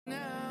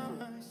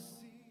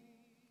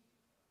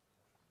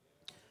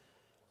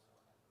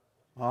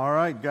All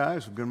right,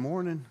 guys, good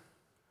morning.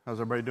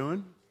 How's everybody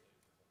doing?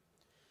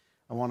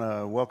 I want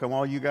to welcome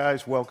all you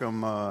guys.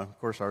 Welcome, of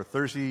course, our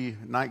Thursday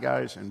night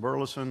guys in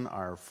Burleson,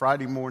 our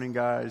Friday morning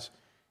guys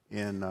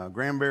in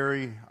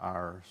Granbury,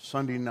 our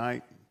Sunday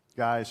night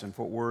guys in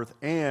Fort Worth,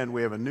 and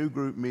we have a new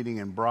group meeting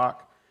in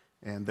Brock,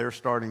 and they're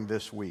starting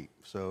this week.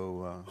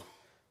 So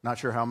not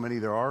sure how many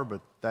there are,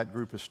 but that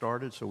group has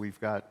started. So we've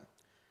got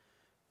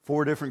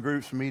 4 different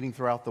groups meeting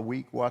throughout the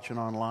week, watching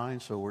online,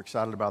 so we're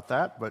excited about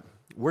that. But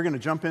we're going to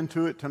jump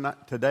into it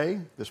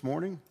this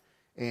morning,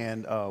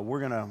 and we're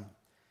going to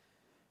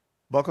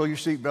buckle your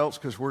seatbelts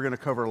because we're going to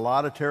cover a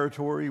lot of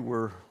territory.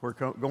 We're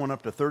going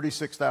up to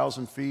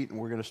 36,000 feet, and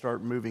we're going to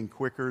start moving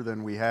quicker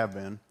than we have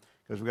been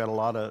because we've got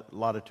a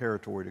lot of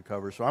territory to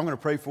cover. So I'm going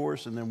to pray for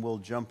us, and then we'll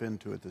jump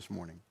into it this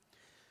morning.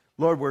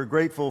 Lord, we're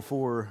grateful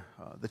for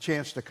the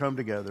chance to come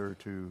together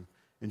to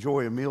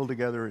enjoy a meal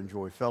together,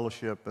 enjoy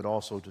fellowship, but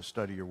also to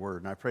study your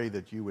word. And I pray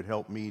that you would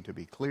help me to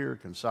be clear,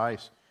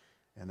 concise,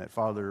 and that,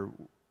 Father,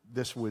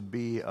 this would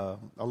be a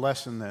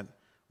lesson that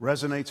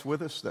resonates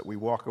with us, that we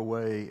walk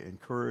away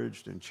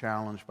encouraged and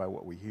challenged by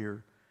what we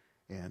hear.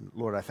 And,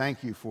 Lord, I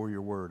thank you for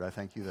your word. I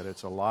thank you that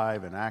it's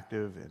alive and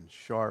active and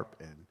sharp,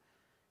 and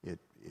it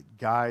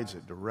guides,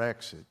 it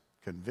directs, it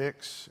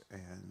convicts,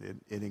 and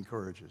it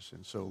encourages.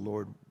 And so,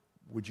 Lord,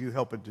 would you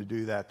help it to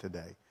do that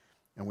today?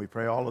 And we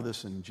pray all of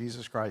this in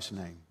Jesus Christ's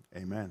name.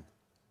 Amen.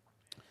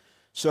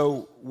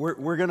 So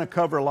we're going to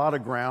cover a lot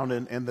of ground,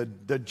 and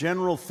the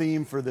general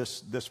theme for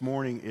this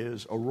morning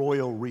is a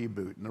royal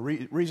reboot. And the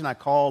reason I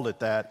called it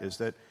that is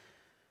that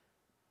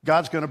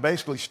God's going to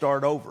basically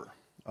start over.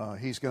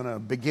 He's going to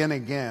begin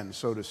again,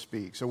 so to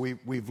speak. So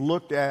we've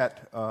looked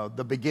at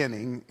the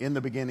beginning. In the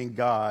beginning,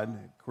 God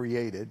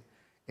created.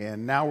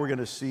 And now we're going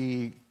to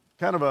see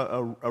kind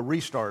of a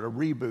restart, a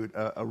reboot,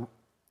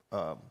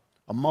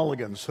 a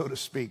mulligan, so to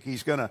speak.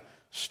 He's going to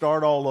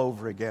start all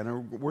over again,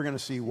 and we're going to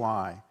see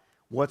why,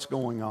 what's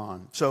going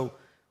on. So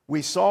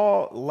we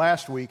saw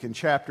last week in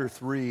chapter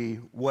 3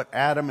 what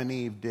Adam and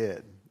Eve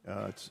did.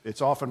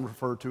 It's often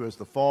referred to as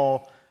the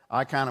fall.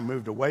 I kind of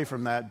moved away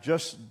from that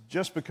just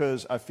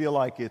because I feel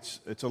like it's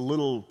a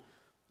little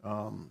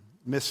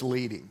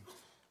misleading.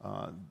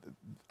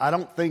 I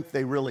don't think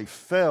they really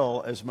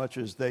fell as much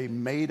as they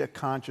made a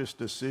conscious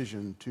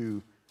decision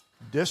to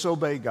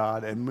disobey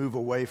God and move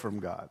away from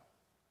God.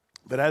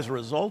 But as a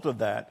result of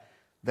that,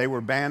 they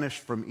were banished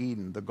from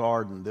Eden, the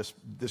garden,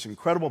 this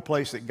incredible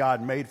place that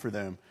God made for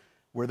them,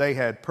 where they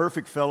had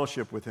perfect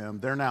fellowship with him.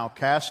 They're now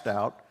cast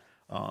out.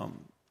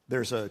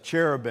 There's a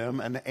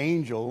cherubim, an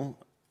angel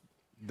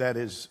that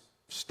is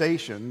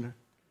stationed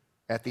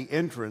at the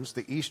entrance,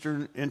 the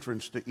eastern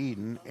entrance to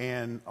Eden,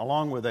 and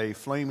along with a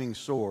flaming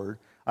sword.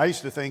 I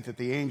used to think that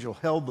the angel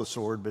held the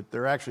sword, but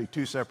they're actually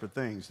 2 separate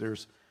things.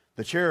 There's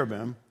the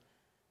cherubim,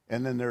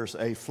 and then there's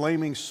a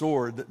flaming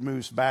sword that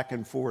moves back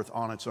and forth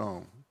on its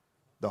own.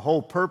 The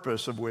whole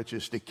purpose of which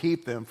is to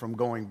keep them from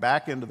going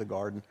back into the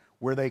garden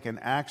where they can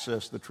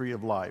access the tree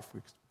of life.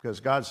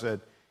 Because God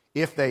said,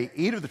 if they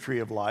eat of the tree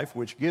of life,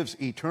 which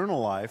gives eternal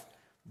life,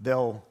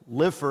 they'll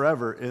live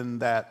forever in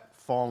that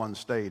fallen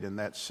state, in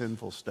that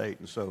sinful state.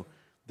 And so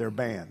they're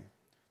banned.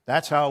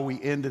 That's how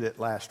we ended it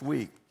last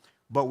week.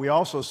 But we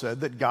also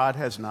said that God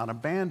has not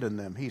abandoned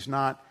them. He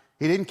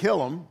didn't kill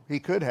them. He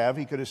could have.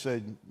 He could have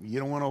said, you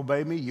don't want to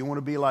obey me? You want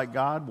to be like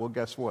God? Well,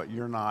 guess what?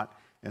 You're not.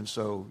 And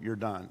so you're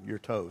done. You're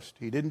toast.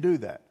 He didn't do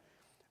that.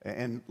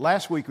 And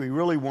last week we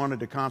really wanted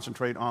to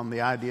concentrate on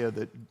the idea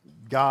that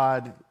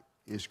God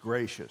is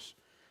gracious.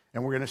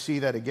 And we're going to see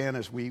that again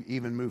as we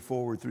even move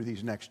forward through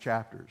these next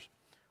chapters.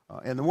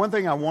 And the one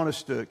thing I want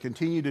us to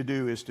continue to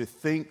do is to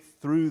think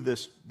through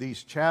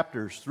these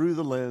chapters through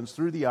the lens,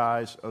 through the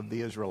eyes of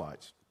the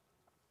Israelites.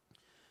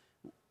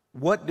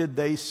 What did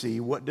they see?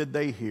 What did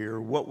they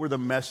hear? What were the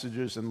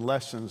messages and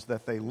lessons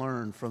that they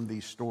learned from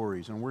these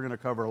stories? And we're going to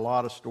cover a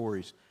lot of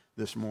stories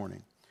this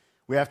morning.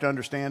 We have to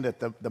understand that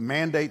the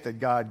mandate that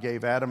God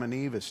gave Adam and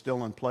Eve is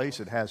still in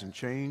place. It hasn't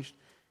changed.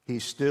 He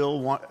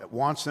still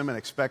wants them and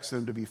expects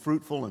them to be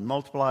fruitful and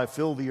multiply,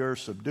 fill the earth,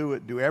 subdue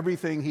it, do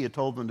everything he had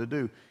told them to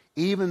do,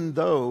 even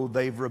though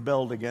they've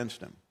rebelled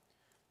against him.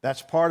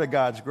 That's part of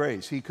God's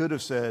grace. He could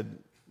have said,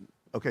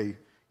 okay,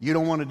 you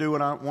don't want to do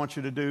what I want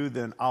you to do,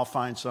 then I'll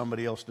find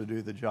somebody else to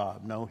do the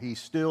job. No, he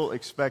still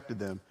expected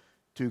them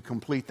to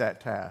complete that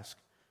task.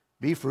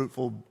 Be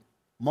fruitful,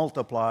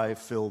 multiply,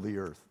 fill the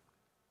earth.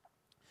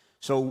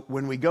 So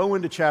when we go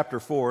into chapter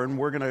 4, and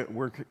we're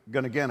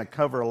going to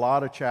cover a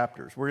lot of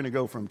chapters. We're going to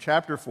go from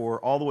chapter 4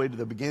 all the way to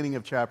the beginning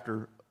of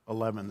chapter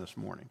 11 this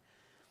morning.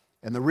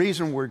 And the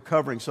reason we're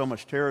covering so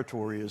much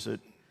territory is that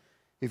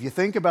if you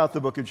think about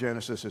the book of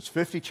Genesis, it's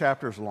 50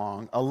 chapters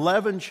long.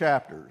 11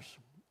 chapters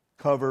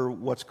cover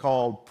what's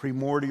called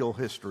primordial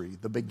history,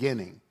 the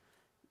beginning.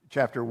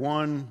 Chapter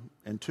 1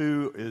 and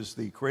 2 is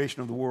the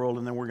creation of the world,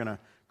 and then we're going to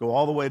go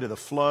all the way to the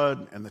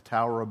flood and the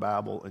Tower of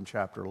Babel in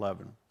chapter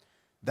 11.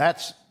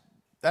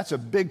 That's a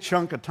big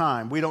chunk of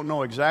time. We don't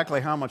know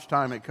exactly how much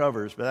time it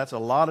covers, but that's a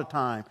lot of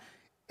time,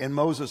 and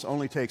Moses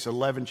only takes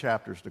 11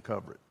 chapters to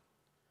cover it.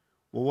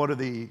 Well, what are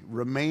the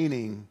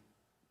remaining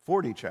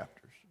 40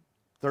 chapters?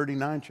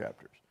 39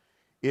 chapters.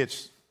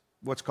 It's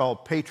what's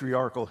called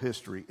patriarchal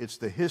history. It's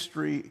the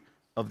history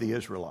of the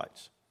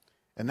Israelites.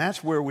 And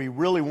that's where we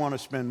really want to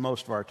spend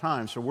most of our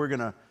time. So we're going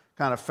to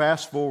kind of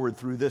fast forward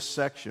through this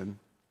section.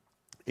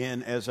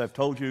 And as I've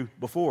told you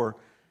before,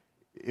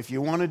 if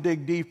you want to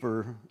dig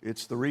deeper,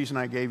 it's the reason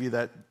I gave you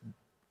that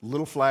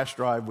little flash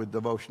drive with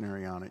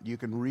devotionary on it. You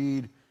can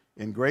read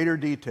in greater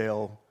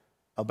detail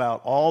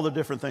about all the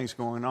different things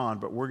going on,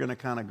 but we're going to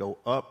kind of go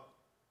up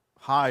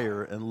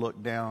higher and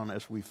look down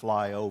as we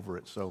fly over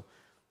it. So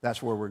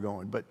that's where we're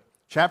going. But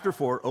chapter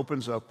 4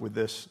 opens up with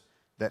this,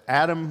 that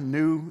Adam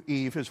knew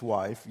Eve, his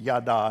wife,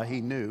 yada,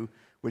 he knew,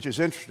 which is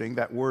interesting.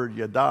 That word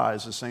yada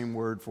is the same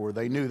word for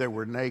they knew they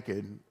were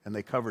naked and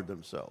they covered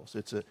themselves.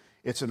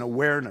 It's an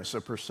awareness,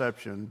 a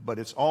perception, but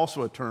it's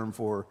also a term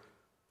for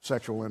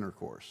sexual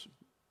intercourse,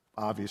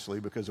 obviously,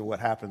 because of what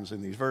happens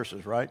in these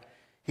verses, right?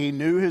 He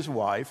knew his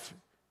wife.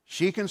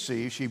 She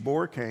conceived, she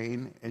bore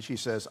Cain, and she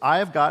says, I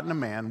have gotten a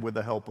man with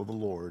the help of the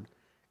Lord.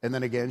 And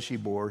then again, she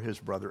bore his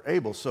brother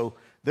Abel. So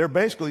they're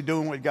basically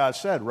doing what God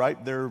said,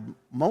 right? They're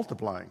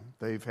multiplying.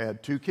 They've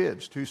had 2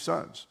 kids, 2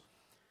 sons.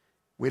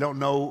 We don't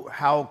know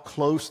how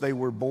close they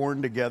were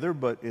born together,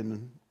 but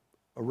in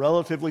a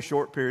relatively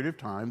short period of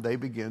time, they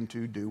begin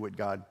to do what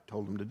God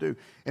told them to do.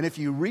 And if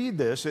you read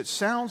this, it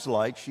sounds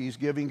like she's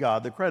giving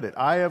God the credit.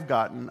 I have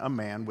gotten a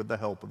man with the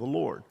help of the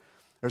Lord.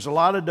 There's a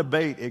lot of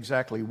debate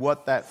exactly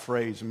what that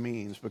phrase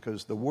means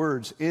because the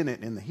words in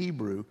it in the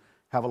Hebrew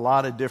have a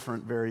lot of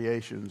different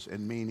variations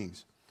and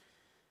meanings.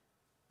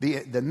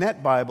 The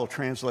Net Bible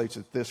translates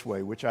it this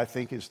way, which I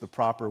think is the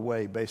proper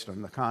way based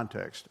on the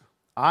context.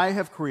 I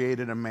have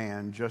created a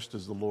man just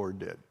as the Lord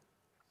did.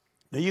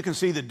 Now you can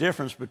see the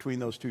difference between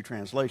those 2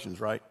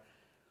 translations, right?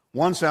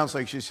 One sounds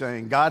like she's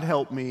saying, God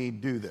helped me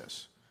do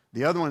this.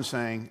 The other one's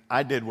saying,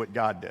 I did what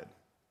God did.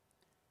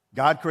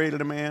 God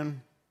created a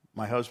man,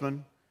 my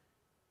husband,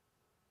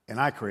 and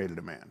I created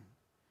a man.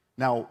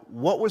 Now,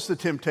 what was the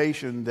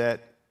temptation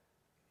that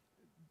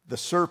the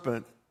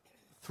serpent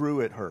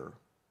threw at her?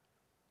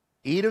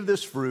 Eat of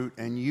this fruit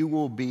and you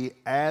will be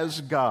as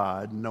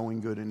God,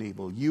 knowing good and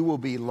evil. You will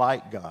be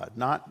like God,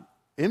 not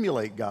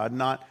emulate God,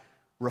 not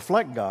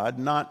reflect God,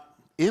 not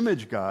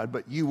image God,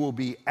 but you will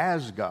be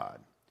as God.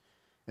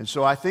 And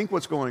so I think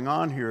what's going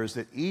on here is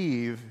that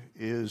Eve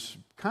is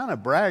kind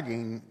of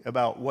bragging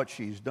about what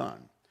she's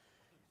done.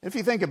 If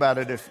you think about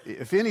it,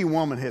 if any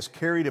woman has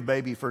carried a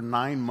baby for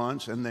 9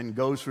 months and then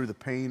goes through the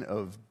pain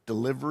of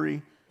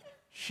delivery,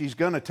 she's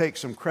going to take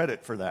some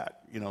credit for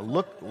that. You know,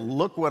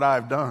 look what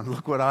I've done.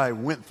 Look what I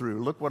went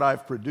through. Look what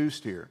I've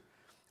produced here.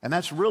 And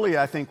that's really,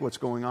 I think, what's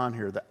going on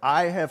here, that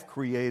I have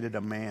created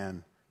a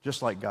man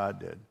just like God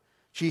did.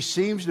 She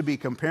seems to be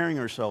comparing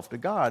herself to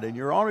God, and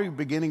you're already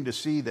beginning to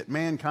see that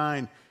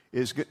mankind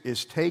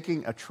is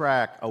taking a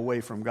track away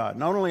from God.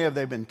 Not only have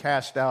they been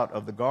cast out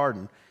of the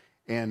garden,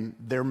 and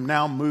they're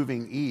now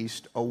moving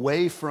east,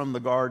 away from the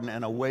garden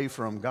and away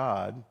from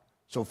God.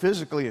 So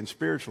physically and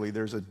spiritually,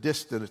 there's a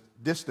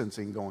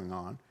distancing going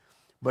on.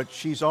 But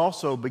she's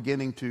also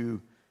beginning to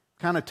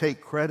kind of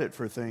take credit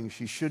for things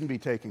she shouldn't be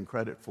taking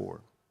credit for.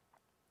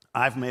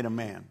 I've made a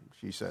man,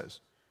 she says,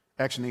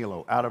 ex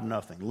nihilo, out of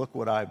nothing. Look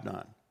what I've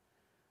done.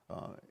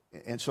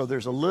 And so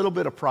there's a little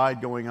bit of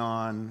pride going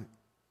on,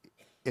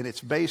 and it's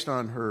based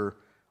on her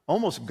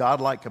almost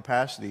godlike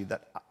capacity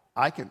that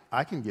I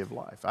can give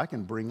life. I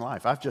can bring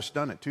life. I've just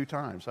done it 2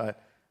 times.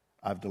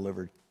 I've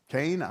delivered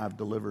Cain. I've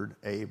delivered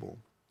Abel.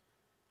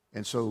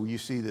 And so you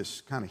see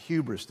this kind of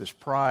hubris, this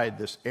pride,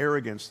 this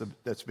arrogance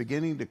that's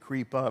beginning to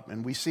creep up.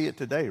 And we see it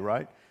today,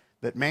 right?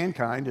 That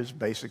mankind is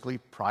basically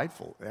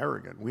prideful,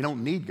 arrogant. We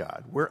don't need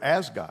God. We're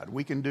as God.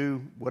 We can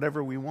do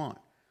whatever we want.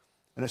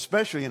 And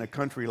especially in a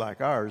country like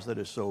ours that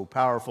is so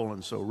powerful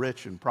and so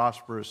rich and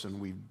prosperous, and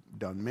we've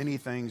done many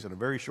things in a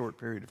very short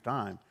period of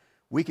time,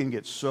 we can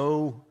get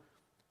so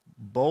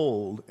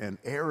bold and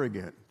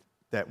arrogant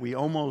that we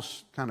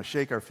almost kind of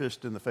shake our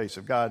fist in the face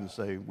of God and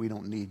say, we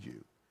don't need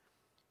you.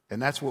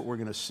 And that's what we're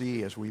going to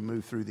see as we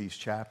move through these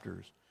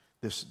chapters,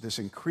 this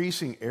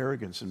increasing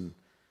arrogance and,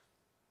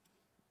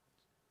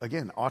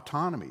 again,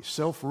 autonomy,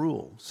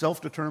 self-rule,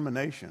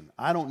 self-determination.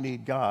 I don't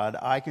need God.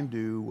 I can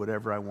do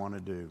whatever I want to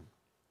do.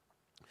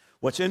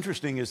 What's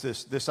interesting is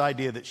this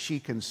idea that she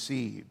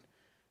conceived.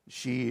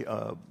 She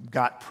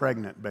got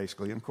pregnant,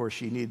 basically. And, of course,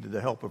 she needed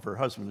the help of her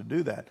husband to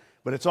do that.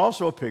 But it's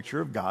also a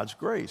picture of God's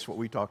grace, what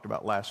we talked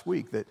about last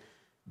week, that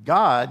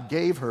God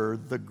gave her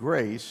the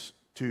grace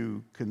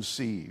to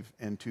conceive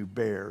and to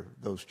bear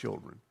those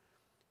children.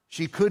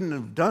 She couldn't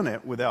have done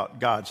it without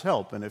God's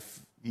help. And if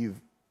you've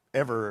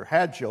ever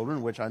had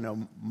children, which I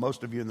know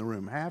most of you in the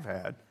room have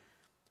had,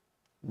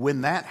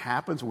 when that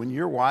happens, when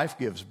your wife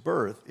gives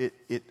birth,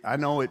 I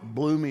know it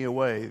blew me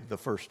away the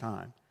first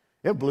time.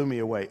 It blew me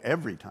away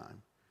every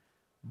time.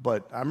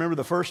 But I remember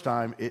the first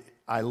time,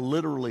 I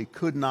literally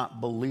could not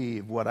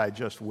believe what I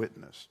just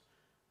witnessed,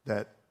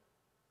 that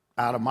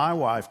out of my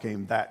wife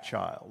came that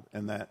child,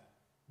 and that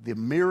the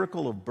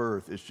miracle of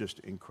birth is just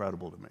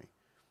incredible to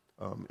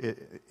me.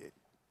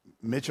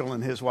 Mitchell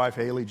and his wife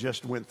Haley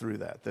just went through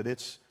that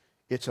it's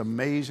It's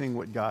amazing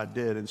what God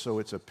did. And so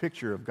it's a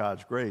picture of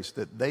God's grace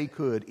that they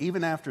could,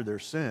 even after their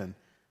sin,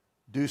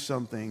 do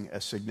something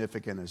as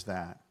significant as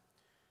that.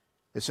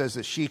 It says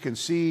that she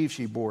conceived,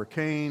 she bore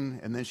Cain,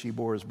 and then she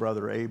bore his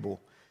brother Abel.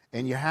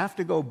 And you have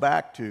to go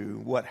back to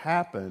what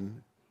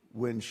happened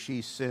when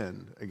she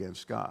sinned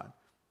against God.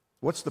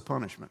 What's the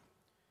punishment?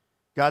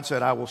 God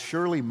said, I will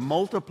surely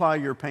multiply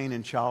your pain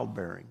in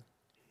childbearing.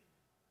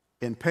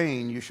 In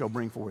pain you shall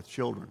bring forth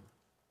children.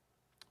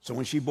 So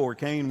when she bore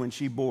Cain, when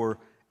she bore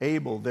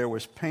Abel, there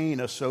was pain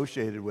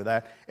associated with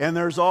that. And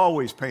there's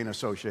always pain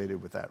associated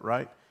with that,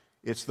 right?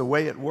 It's the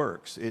way it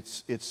works.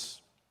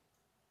 It's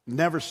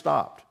never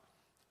stopped.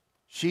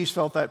 She's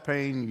felt that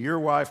pain, your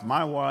wife,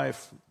 my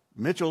wife,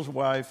 Mitchell's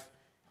wife.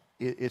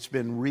 It's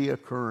been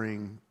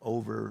reoccurring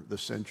over the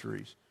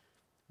centuries.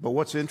 But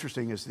what's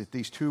interesting is that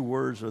these two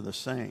words are the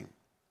same.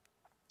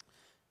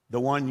 The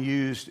one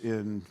used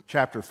in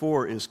chapter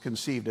 4 is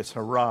conceived. It's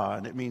hara,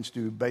 and it means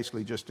to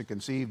basically just to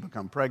conceive,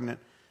 become pregnant.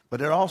 But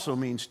it also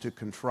means to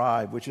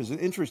contrive, which is an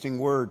interesting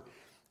word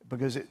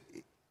because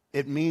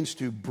it means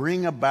to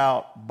bring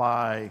about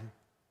by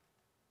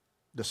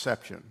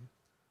deception,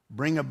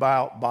 bring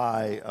about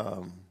by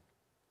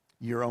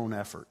your own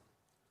effort,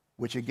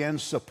 which again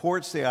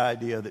supports the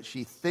idea that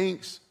she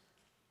thinks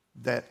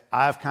that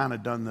I've kind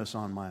of done this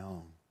on my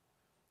own.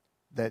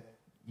 That,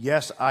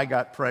 yes, I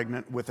got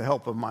pregnant with the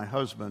help of my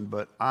husband,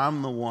 but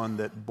I'm the one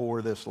that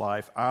bore this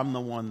life. I'm the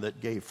one that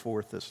gave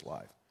forth this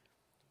life.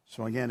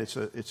 So again,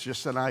 it's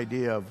just an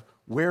idea of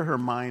where her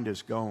mind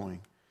is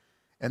going.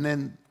 And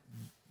then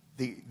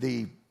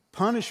the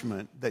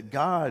punishment that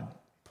God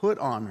put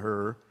on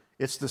her,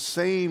 it's the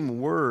same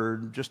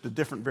word, just a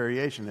different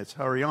variation. It's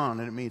harion,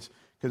 and it means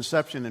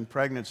conception and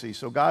pregnancy.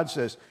 So God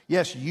says,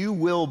 yes, you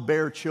will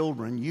bear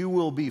children. You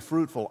will be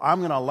fruitful. I'm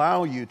going to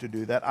allow you to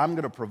do that. I'm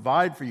going to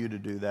provide for you to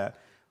do that.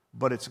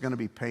 But it's going to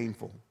be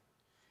painful.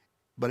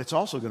 But it's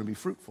also going to be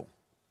fruitful.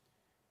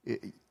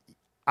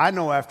 I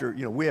know after,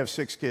 we have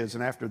 6 kids,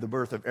 and after the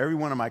birth of every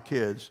one of my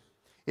kids,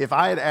 if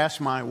I had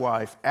asked my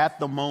wife at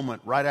the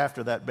moment, right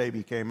after that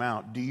baby came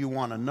out, do you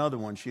want another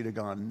one? She'd have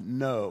gone,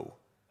 no,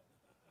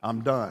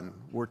 I'm done.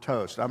 We're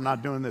toast. I'm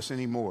not doing this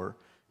anymore.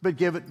 But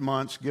give it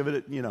months, give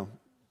it, and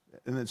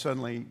then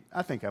suddenly,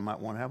 I think I might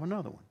want to have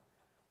another one.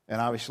 And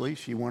obviously,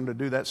 she wanted to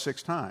do that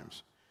 6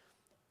 times.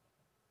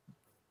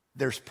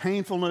 There's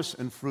painfulness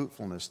and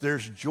fruitfulness.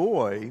 There's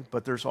joy,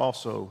 but there's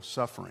also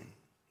suffering.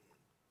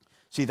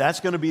 See, that's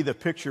going to be the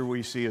picture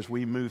we see as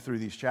we move through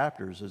these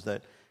chapters, is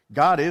that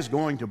God is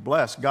going to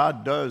bless.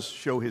 God does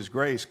show His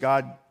grace.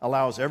 God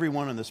allows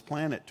everyone on this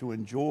planet to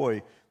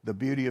enjoy the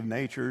beauty of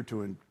nature,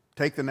 to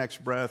take the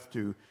next breath,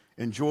 to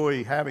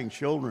enjoy having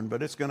children,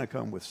 but it's going to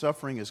come with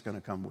suffering. It's going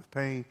to come with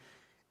pain.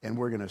 And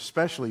we're going to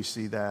especially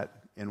see that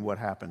in what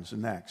happens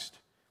next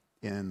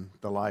in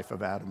the life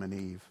of Adam and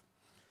Eve.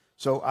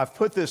 So I've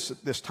put this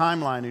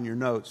timeline in your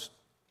notes,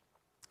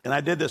 and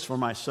I did this for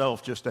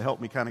myself just to help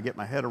me kind of get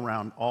my head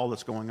around all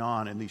that's going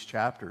on in these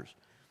chapters.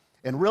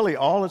 And really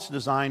all it's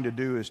designed to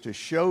do is to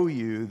show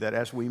you that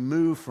as we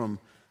move from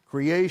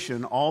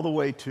creation all the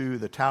way to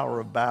the Tower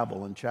of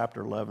Babel in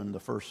chapter 11, the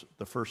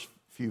first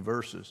few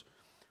verses,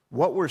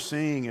 what we're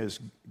seeing is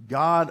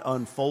God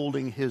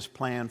unfolding His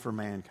plan for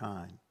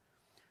mankind.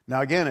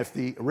 Now again, if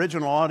the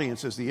original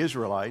audience is the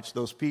Israelites,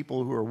 those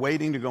people who are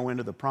waiting to go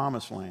into the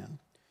promised land,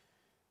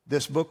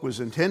 this book was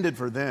intended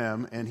for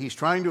them, and He's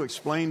trying to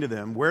explain to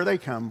them where they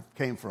came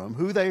from,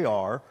 who they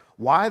are,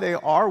 why they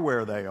are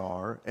where they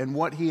are, and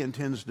what He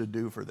intends to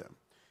do for them.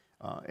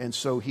 And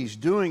so He's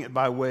doing it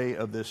by way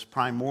of this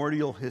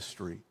primordial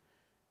history.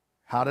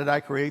 How did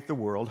I create the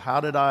world? How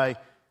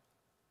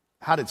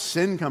did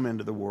sin come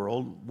into the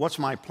world? What's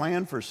my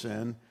plan for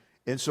sin?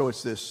 And so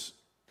it's this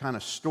kind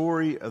of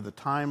story of the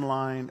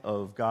timeline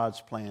of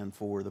God's plan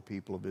for the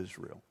people of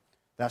Israel.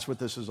 That's what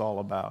this is all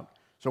about.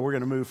 So we're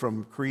going to move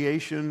from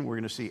creation, we're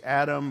going to see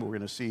Adam, we're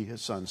going to see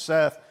his son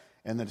Seth,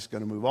 and then it's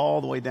going to move all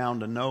the way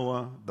down to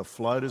Noah. The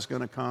flood is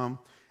going to come.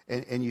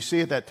 And you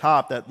see at that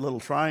top, that little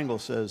triangle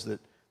says that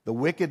the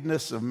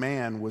wickedness of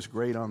man was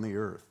great on the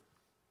earth.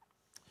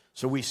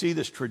 So we see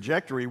this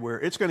trajectory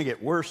where it's going to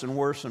get worse and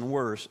worse and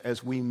worse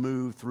as we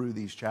move through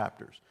these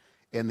chapters.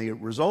 And the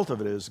result of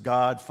it is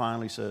God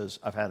finally says,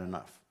 I've had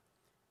enough.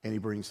 And He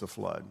brings the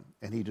flood,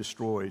 and He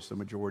destroys the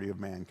majority of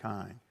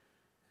mankind.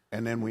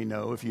 And then we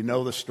know, if you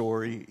know the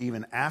story,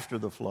 even after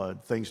the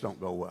flood, things don't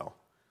go well.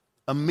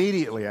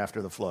 Immediately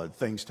after the flood,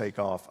 things take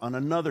off on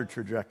another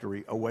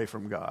trajectory away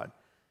from God.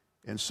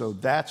 And so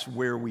that's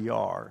where we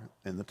are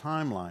in the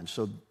timeline.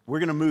 So we're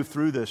going to move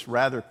through this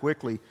rather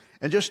quickly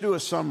and just do a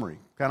summary,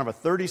 kind of a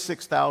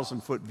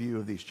 36,000-foot view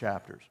of these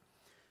chapters.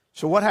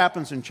 So what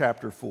happens in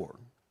chapter 4?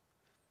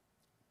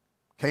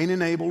 Cain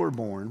and Abel are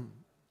born,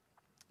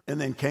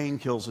 and then Cain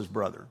kills his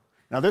brother.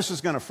 Now, this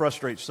is going to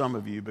frustrate some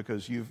of you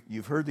because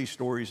you've heard these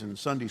stories in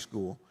Sunday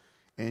school,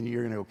 and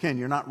you're going to go, Ken,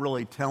 you're not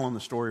really telling the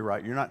story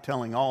right. You're not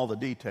telling all the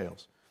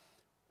details.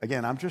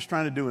 Again, I'm just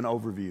trying to do an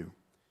overview.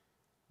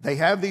 They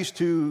have these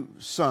 2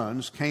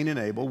 sons, Cain and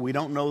Abel. We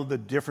don't know the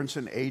difference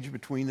in age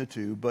between the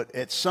two, but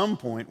at some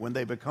point when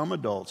they become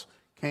adults,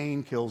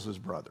 Cain kills his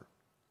brother.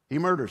 He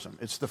murders him.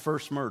 It's the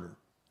first murder.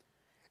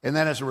 And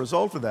then as a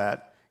result of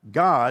that,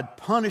 God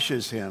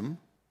punishes him.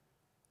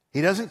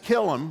 He doesn't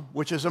kill him,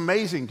 which is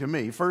amazing to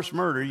me. First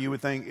murder, you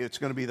would think it's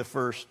going to be the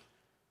first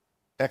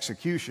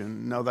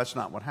execution. No, that's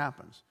not what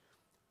happens.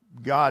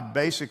 God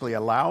basically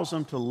allows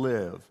him to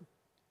live,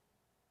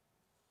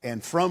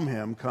 and from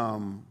him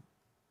come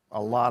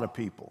a lot of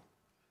people.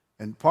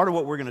 And part of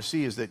what we're going to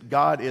see is that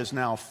God is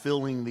now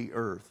filling the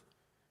earth,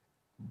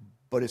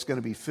 but it's going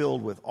to be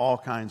filled with all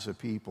kinds of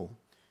people.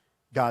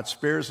 God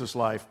spares his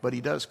life, but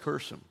he does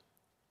curse him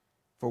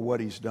for what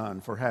he's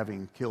done, for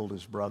having killed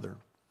his brother.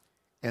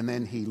 And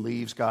then he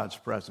leaves God's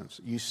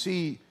presence. You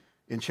see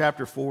in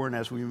chapter 4, and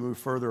as we move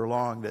further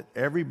along, that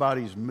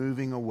everybody's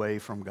moving away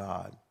from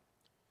God.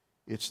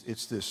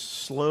 It's this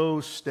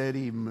slow,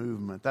 steady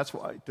movement. That's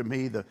why, to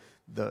me, the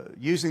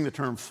using the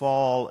term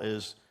fall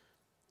is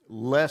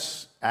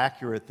less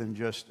accurate than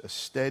just a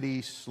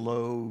steady,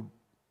 slow,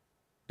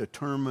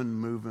 determined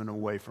movement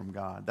away from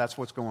God. That's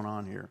what's going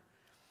on here.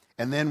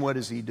 And then what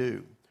does he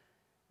do?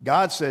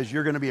 God says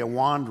you're going to be a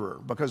wanderer.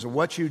 Because of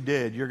what you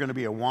did, you're going to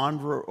be a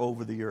wanderer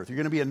over the earth. You're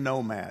going to be a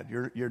nomad.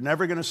 You're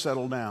never going to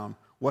settle down.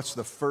 What's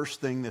the first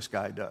thing this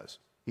guy does?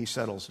 He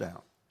settles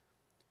down.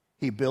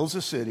 He builds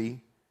a city,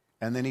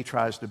 and then he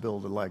tries to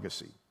build a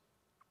legacy.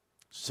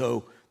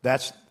 So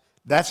that's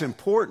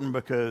important,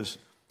 because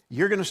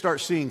you're going to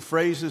start seeing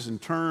phrases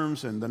and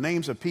terms and the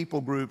names of people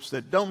groups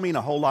that don't mean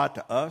a whole lot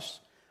to us,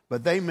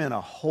 but they meant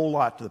a whole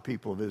lot to the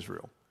people of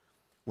Israel.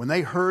 When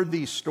they heard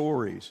these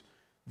stories,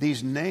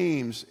 these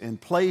names and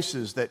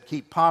places that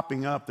keep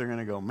popping up, they're going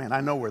to go, man,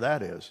 I know where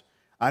that is.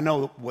 I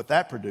know what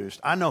that produced.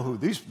 I know who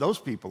those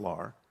people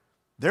are.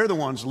 They're the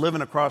ones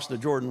living across the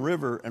Jordan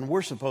River, and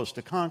we're supposed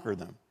to conquer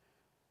them.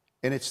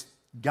 And it's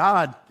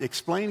God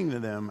explaining to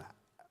them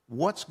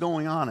what's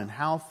going on and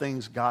how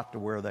things got to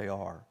where they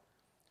are.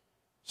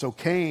 So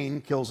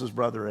Cain kills his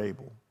brother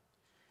Abel.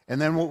 And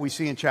then what we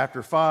see in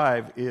chapter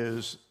 5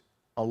 is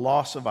a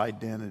loss of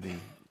identity.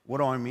 What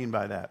do I mean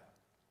by that?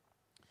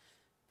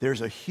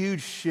 There's a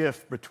huge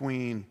shift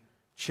between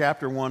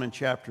chapter 1 and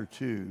chapter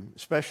 2,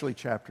 especially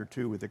chapter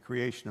 2 with the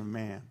creation of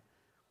man,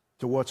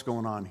 to what's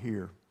going on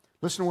here.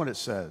 Listen to what it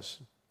says.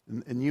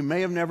 And you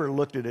may have never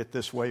looked at it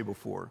this way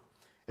before.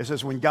 It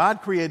says, when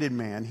God created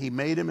man, he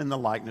made him in the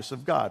likeness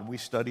of God. We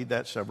studied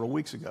that several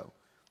weeks ago.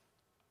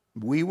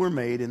 We were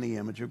made in the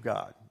image of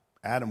God.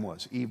 Adam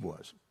was, Eve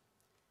was.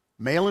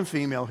 Male and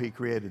female, he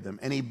created them.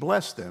 And he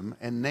blessed them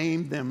and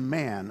named them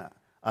man,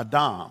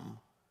 Adam.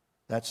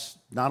 That's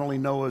not only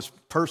Noah's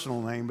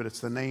personal name, but it's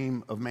the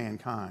name of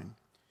mankind.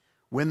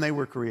 When they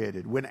were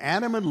created. When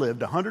Adam had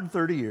lived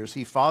 130 years,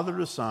 he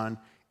fathered a son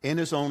in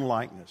his own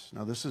likeness.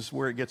 Now this is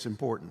where it gets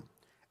important.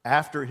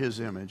 After his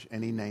image,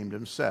 and he named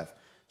him Seth.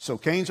 So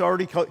Cain's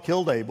already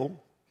killed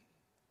Abel.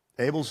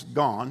 Abel's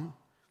gone.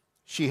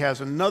 She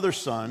has another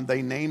son.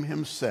 They name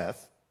him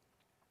Seth.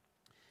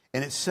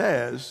 And it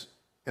says,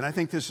 and I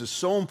think this is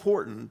so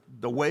important,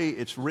 the way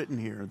it's written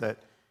here, that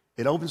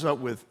it opens up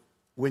with,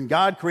 when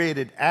God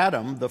created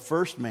Adam, the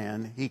first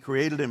man, he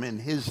created him in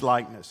his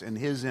likeness, in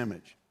his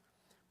image.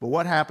 But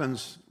what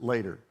happens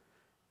later?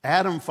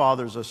 Adam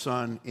fathers a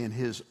son in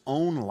his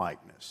own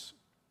likeness,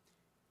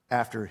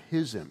 after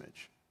his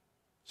image.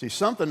 See,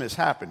 something has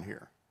happened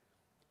here.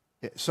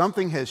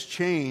 Something has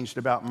changed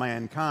about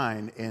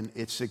mankind, and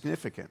it's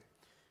significant.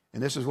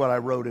 And this is what I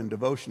wrote in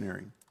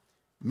devotionary.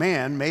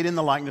 Man, made in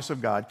the likeness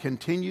of God,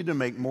 continued to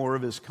make more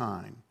of his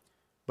kind.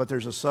 But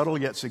there's a subtle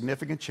yet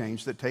significant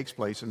change that takes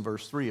place in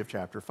verse 3 of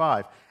chapter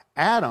 5.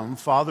 Adam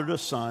fathered a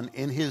son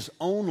in his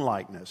own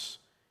likeness,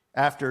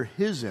 after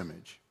his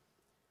image.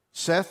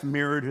 Seth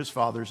mirrored his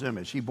father's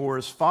image. He bore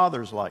his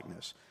father's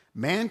likeness.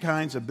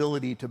 Mankind's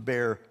ability to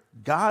bear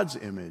God's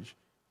image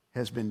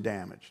has been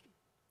damaged.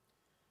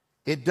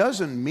 It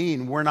doesn't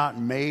mean we're not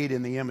made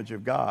in the image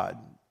of God.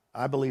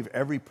 I believe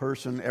every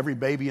person, every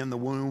baby in the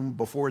womb,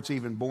 before it's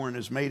even born,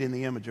 is made in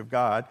the image of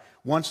God.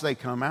 Once they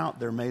come out,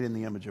 they're made in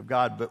the image of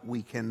God, but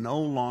we can no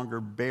longer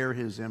bear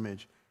his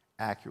image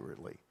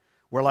accurately.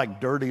 We're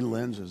like dirty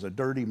lenses, a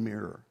dirty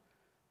mirror.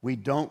 We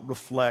don't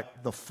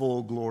reflect the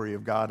full glory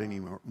of God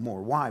anymore.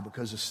 Why?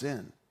 Because of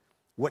sin.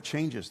 What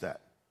changes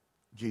that?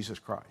 Jesus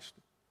Christ,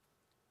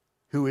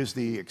 who is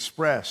the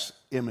express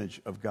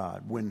image of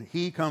God. When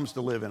he comes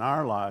to live in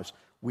our lives,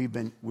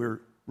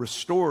 we're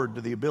restored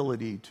to the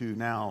ability to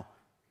now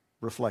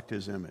reflect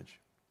his image.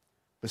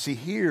 But see,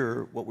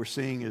 here, what we're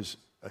seeing is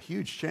a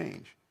huge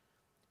change.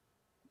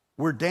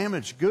 We're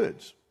damaged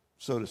goods,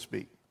 so to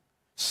speak.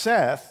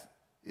 Seth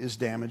is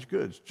damaged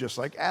goods, just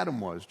like Adam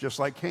was, just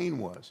like Cain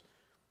was.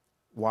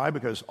 Why?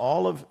 Because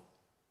all of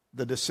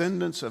the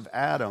descendants of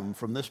Adam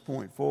from this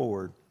point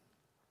forward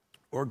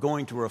are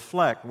going to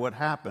reflect what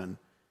happened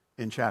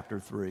in chapter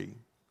 3.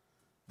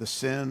 The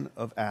sin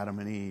of Adam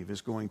and Eve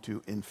is going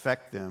to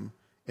infect them,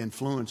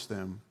 influence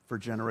them for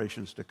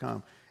generations to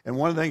come. And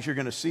one of the things you're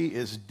going to see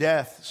is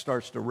death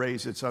starts to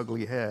raise its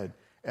ugly head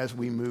as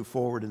we move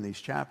forward in these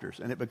chapters,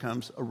 and it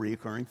becomes a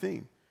recurring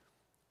theme.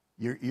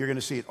 You're going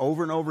to see it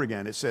over and over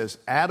again. It says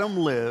Adam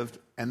lived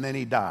and then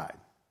he died.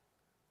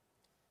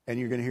 and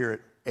you're going to hear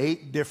it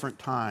 8 different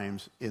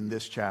times in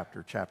this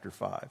chapter, chapter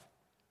 5.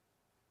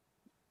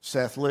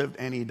 Seth lived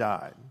and he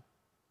died.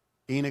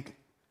 Enoch,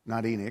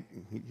 not Enoch,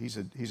 he's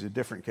a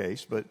different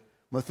case, but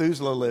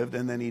Methuselah lived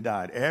and then he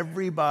died.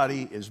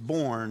 Everybody is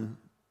born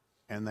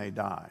and they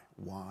die.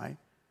 Why?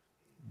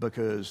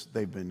 Because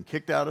they've been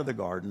kicked out of the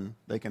garden.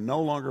 They can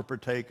no longer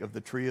partake of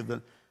the tree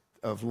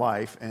of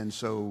life, and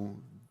so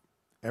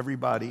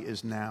everybody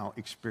is now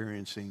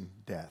experiencing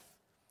death.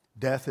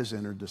 Death has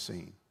entered the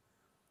scene.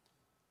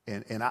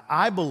 And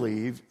I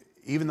believe,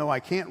 even though I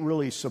can't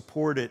really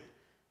support it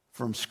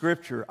from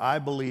Scripture, I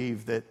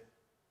believe that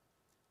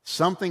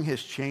something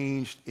has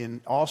changed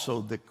in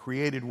also the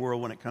created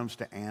world when it comes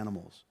to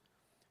animals.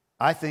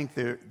 I think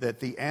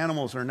that the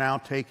animals are now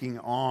taking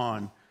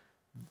on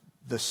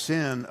the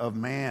sin of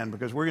man,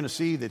 because we're going to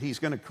see that he's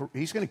going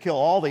to kill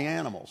all the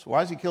animals.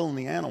 Why is he killing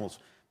the animals?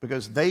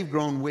 Because they've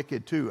grown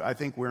wicked too. I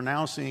think we're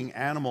now seeing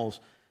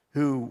animals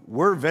who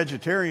were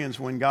vegetarians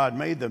when God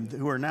made them,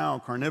 who are now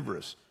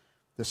carnivorous.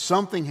 That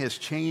something has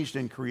changed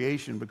in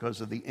creation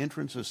because of the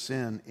entrance of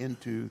sin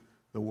into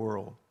the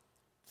world.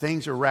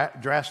 Things are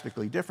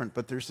drastically different,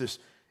 but there's this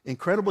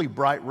incredibly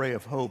bright ray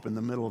of hope in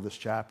the middle of this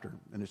chapter,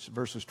 and it's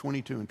verses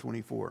 22 and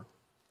 24.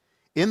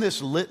 In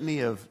this litany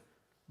of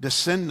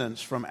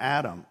descendants from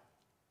Adam,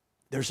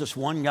 there's this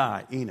one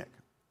guy, Enoch.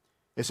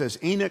 It says,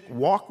 Enoch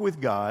walked with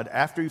God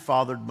after he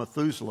fathered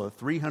Methuselah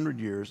 300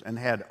 years and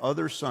had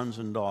other sons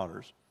and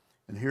daughters.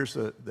 And here's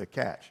the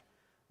catch.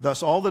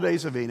 Thus all the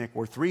days of Enoch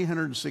were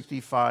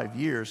 365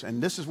 years,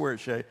 and this is where it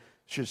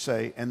should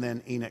say, and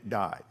then Enoch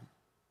died.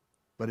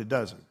 But it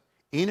doesn't.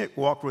 Enoch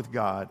walked with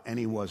God, and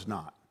he was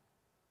not.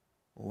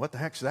 Well, what the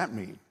heck does that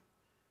mean?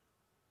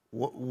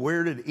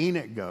 Where did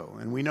Enoch go?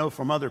 And we know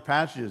from other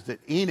passages that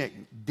Enoch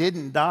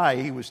didn't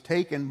die. He was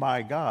taken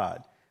by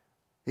God.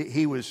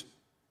 He was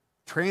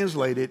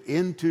translated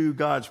into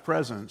God's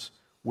presence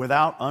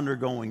without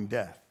undergoing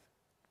death.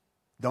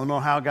 Don't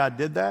know how God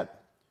did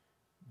that,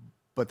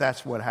 but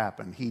that's what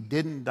happened. He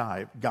didn't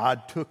die.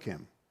 God took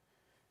him.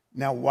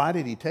 Now, why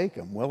did he take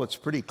him? Well, it's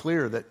pretty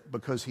clear that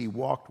because he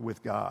walked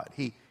with God.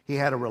 He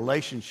had a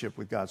relationship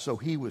with God, so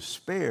he was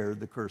spared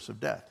the curse of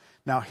death.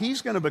 Now,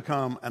 he's going to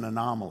become an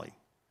anomaly.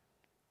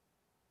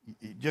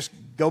 Just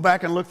go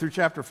back and look through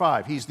chapter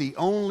 5. He's the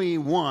only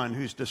one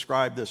who's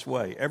described this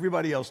way.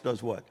 Everybody else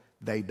does what?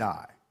 They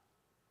die.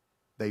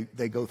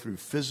 They go through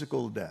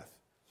physical death,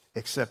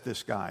 except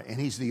this guy. And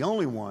he's the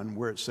only one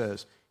where it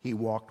says he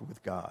walked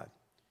with God.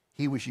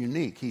 He was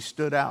unique. He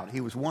stood out.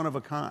 He was one of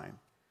a kind.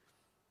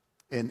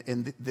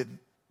 And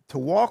to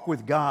walk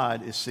with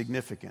God is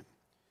significant.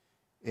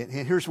 And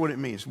here's what it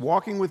means.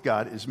 Walking with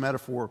God is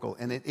metaphorical,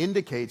 and it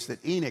indicates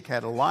that Enoch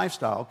had a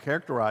lifestyle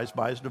characterized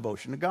by his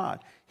devotion to God.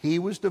 He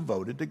was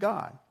devoted to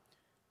God.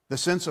 The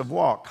sense of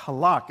walk,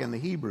 halak in the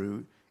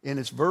Hebrew, in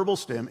its verbal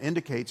stem,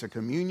 indicates a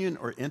communion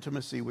or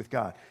intimacy with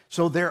God.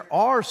 So there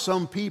are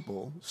some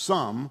people,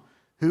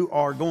 who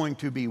are going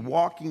to be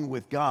walking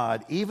with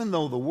God, even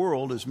though the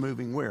world is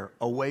moving where?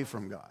 Away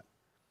from God.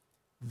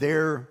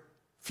 They're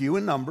few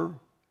in number,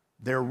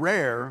 they're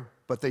rare,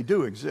 but they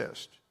do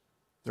exist.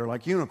 They're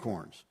like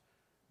unicorns.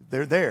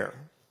 They're there.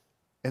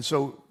 And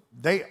so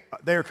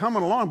they're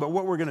coming along, but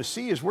what we're going to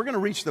see is we're going to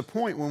reach the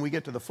point when we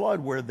get to the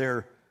flood where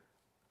they're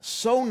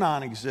so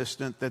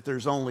non-existent that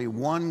there's only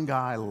one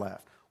guy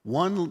left,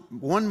 one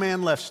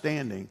man left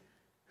standing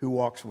who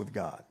walks with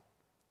God.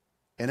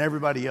 And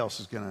everybody else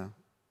is going to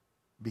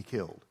be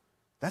killed.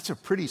 That's a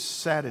pretty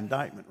sad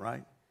indictment,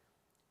 right?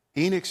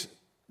 Enoch's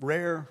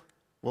rare.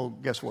 Well,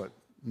 guess what?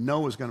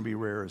 Noah's going to be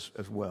rare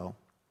as well.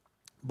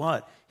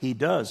 But he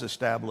does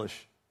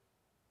establish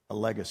a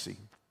legacy,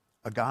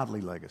 a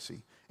godly legacy.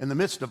 In the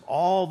midst of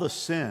all the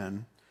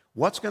sin,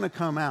 what's going to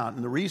come out,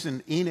 and the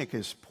reason Enoch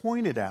is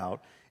pointed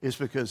out is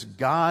because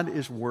God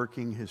is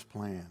working his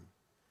plan.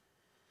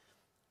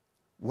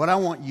 What I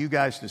want you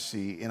guys to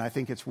see, and I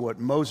think it's what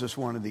Moses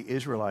wanted the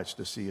Israelites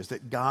to see, is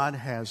that God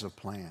has a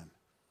plan.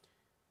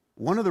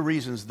 One of the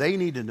reasons they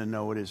needed to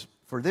know it is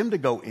for them to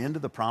go into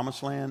the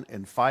promised land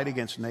and fight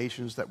against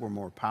nations that were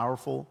more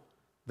powerful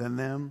than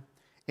them,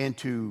 and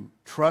to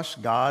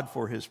trust God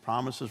for his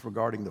promises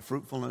regarding the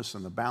fruitfulness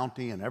and the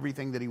bounty and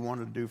everything that he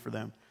wanted to do for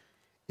them,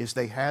 is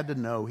they had to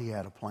know he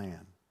had a plan.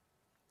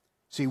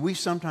 See, we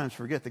sometimes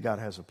forget that God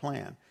has a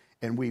plan,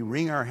 and we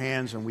wring our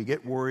hands and we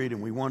get worried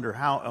and we wonder,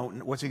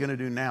 what's he going to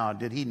do now?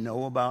 Did he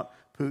know about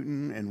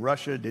Putin and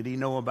Russia? Did he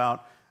know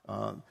about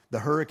the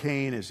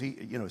hurricane?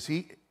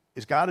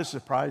 Is God as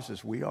surprised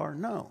as we are?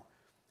 No.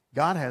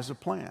 God has a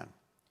plan.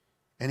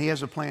 And he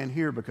has a plan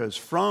here because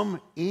from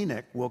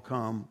Enoch will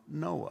come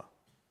Noah.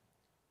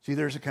 See,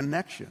 there's a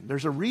connection.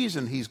 There's a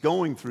reason he's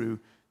going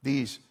through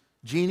these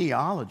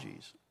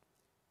genealogies.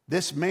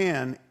 This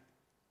man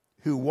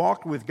who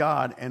walked with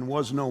God and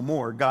was no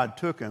more, God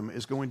took him,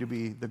 is going to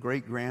be the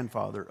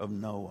great-grandfather of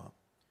Noah,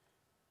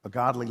 a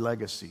godly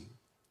legacy.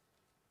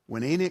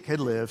 When Enoch had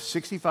lived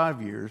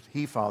 65 years,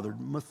 he fathered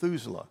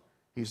Methuselah.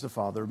 He's the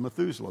father of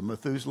Methuselah.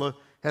 Methuselah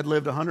had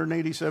lived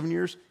 187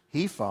 years.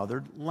 He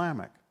fathered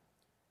Lamech.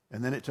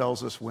 And then it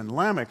tells us when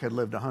Lamech had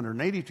lived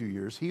 182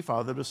 years, he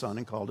fathered a son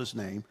and called his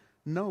name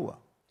Noah.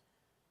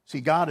 See,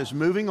 God is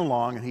moving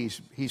along and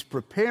he's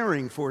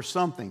preparing for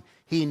something.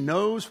 He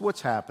knows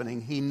what's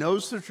happening. He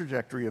knows the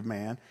trajectory of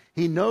man.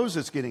 He knows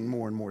it's getting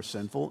more and more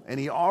sinful, and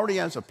he already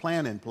has a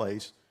plan in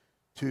place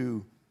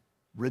to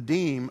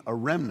redeem a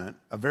remnant,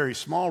 a very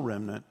small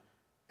remnant,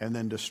 and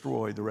then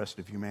destroy the rest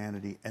of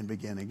humanity and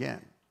begin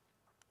again.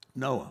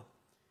 Noah.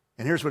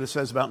 And here's what it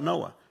says about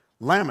Noah.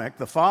 Lamech,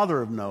 the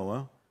father of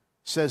Noah,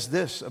 says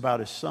this about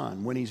his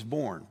son when he's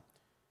born.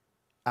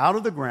 Out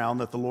of the ground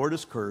that the Lord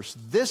has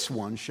cursed, this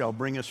one shall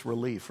bring us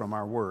relief from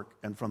our work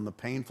and from the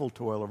painful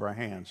toil of our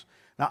hands.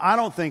 Now, I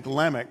don't think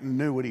Lamech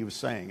knew what he was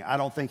saying. I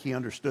don't think he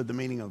understood the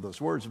meaning of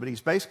those words, but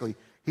he's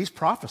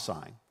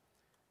prophesying.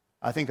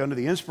 I think under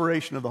the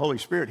inspiration of the Holy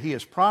Spirit, he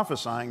is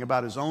prophesying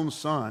about his own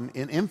son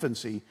in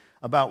infancy,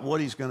 about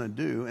what he's going to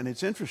do. And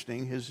it's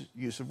interesting, his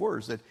use of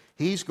words, that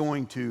he's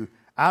going to,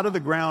 out of the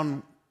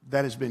ground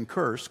that has been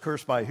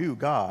cursed by who?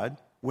 God.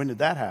 When did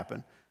that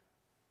happen?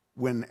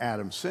 When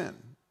Adam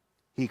sinned.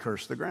 He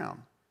cursed the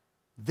ground.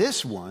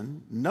 This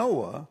one,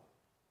 Noah,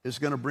 is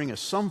going to bring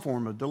us some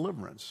form of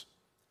deliverance.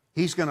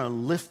 He's going to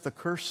lift the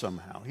curse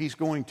somehow. He's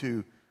going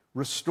to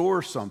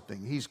restore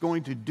something. He's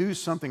going to do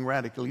something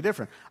radically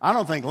different. I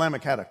don't think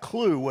Lamech had a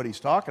clue what he's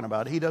talking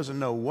about. He doesn't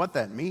know what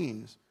that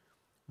means,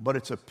 but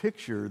it's a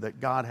picture that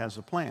God has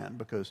a plan,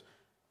 because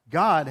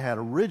God had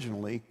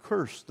originally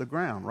cursed the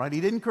ground, right?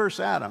 He didn't curse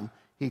Adam,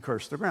 he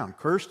cursed the ground.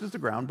 Cursed is the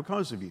ground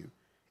because of you.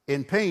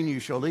 In pain you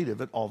shall eat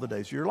of it all the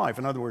days of your life.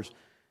 In other words,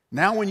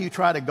 now when you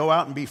try to go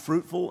out and be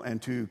fruitful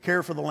and to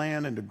care for the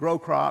land and to grow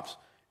crops,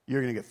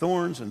 you're going to get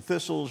thorns and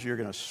thistles, you're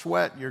going to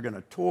sweat, you're going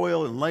to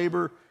toil and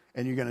labor,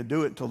 and you're going to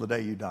do it until the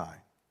day you die.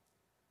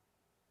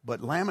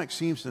 But Lamech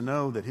seems to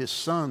know that his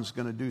son's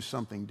going to do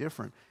something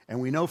different. And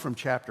we know from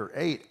chapter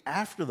 8,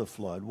 after the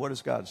flood, what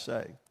does God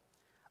say?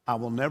 I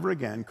will never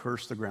again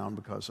curse the ground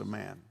because of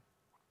man.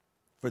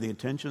 For the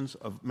intentions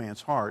of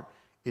man's heart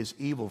is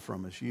evil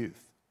from his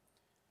youth.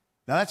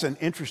 Now that's an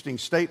interesting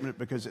statement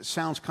because it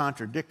sounds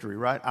contradictory,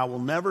 right? I will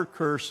never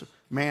curse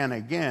man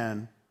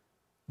again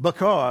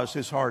because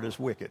his heart is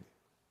wicked.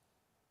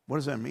 What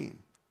does that mean?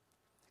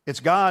 It's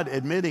God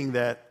admitting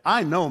that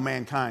I know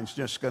mankind's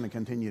just going to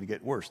continue to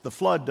get worse. The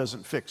flood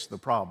doesn't fix the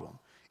problem.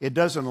 It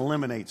doesn't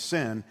eliminate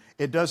sin.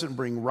 It doesn't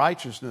bring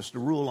righteousness to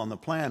rule on the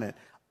planet.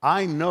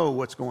 I know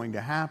what's going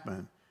to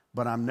happen,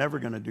 but I'm never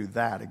going to do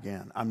that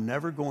again. I'm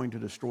never going to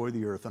destroy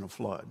the earth in a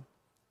flood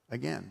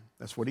again.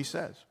 That's what he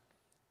says.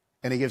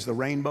 And he gives the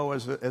rainbow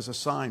as a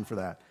sign for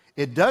that.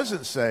 It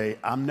doesn't say,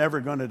 I'm never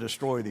going to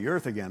destroy the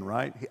earth again,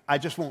 right? I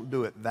just won't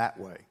do it that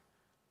way.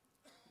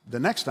 The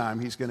next time,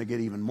 he's going to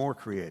get even more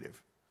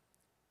creative.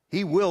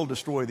 He will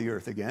destroy the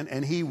earth again,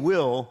 and he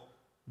will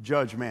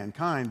judge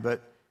mankind,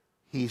 but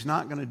he's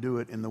not going to do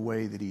it in the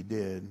way that he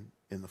did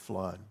in the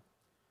flood.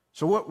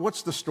 So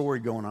what's the story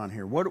going on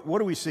here? What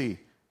do we see?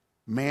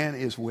 Man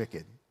is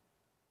wicked,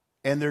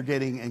 and they're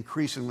getting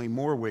increasingly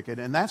more wicked,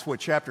 and that's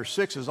what chapter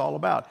 6 is all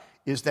about,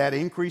 is that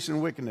increase in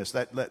wickedness,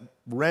 that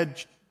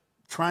red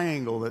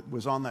triangle that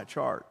was on that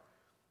chart.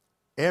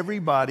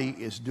 Everybody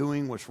is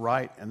doing what's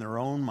right in their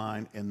own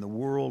mind, and the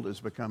world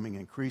is becoming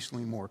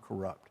increasingly more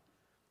corrupt.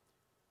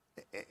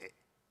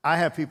 I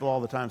have people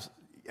all the time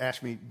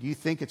ask me, do you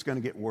think it's going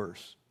to get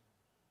worse?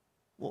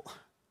 Well,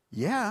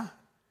 yeah.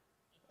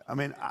 I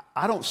mean,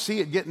 I don't see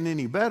it getting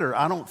any better.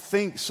 I don't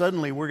think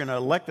suddenly we're going to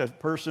elect a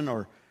person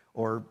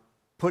or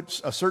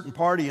put a certain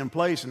party in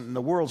place and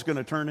the world's going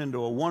to turn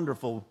into a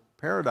wonderful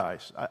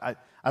paradise. I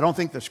don't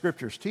think the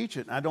scriptures teach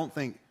it, and I don't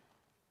think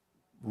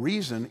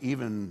reason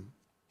even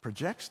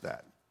projects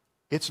that.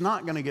 It's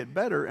not going to get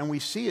better, and we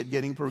see it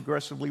getting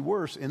progressively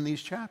worse in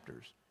these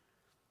chapters.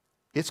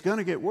 It's going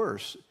to get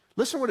worse.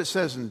 Listen to what it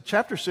says in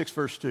chapter 6,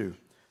 verse 2.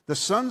 The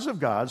sons of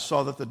God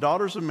saw that the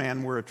daughters of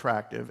man were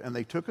attractive, and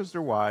they took as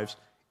their wives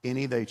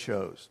any they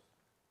chose.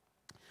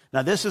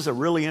 Now, this is a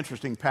really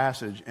interesting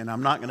passage, and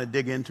I'm not going to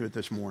dig into it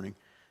this morning.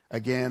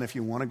 Again, if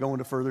you want to go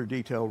into further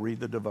detail, read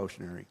the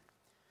devotionary.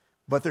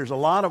 But there's a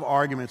lot of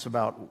arguments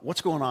about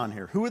what's going on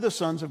here. Who are the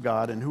sons of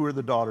God and who are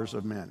the daughters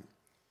of men?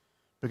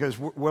 Because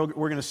we're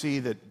going to see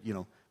that,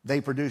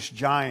 they produce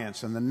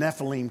giants and the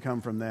Nephilim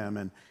come from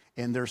them.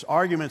 And there's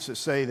arguments that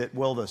say that,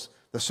 well,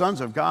 the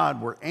sons of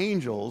God were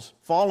angels,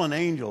 fallen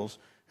angels,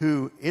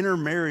 who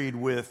intermarried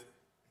with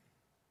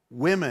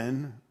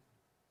women,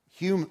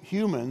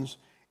 humans,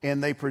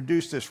 and they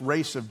produced this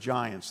race of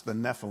giants, the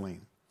Nephilim.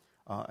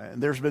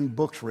 And there's been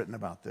books written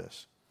about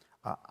this.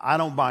 I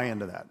don't buy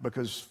into that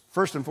because,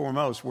 first and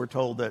foremost, we're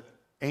told that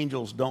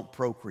angels don't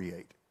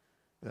procreate.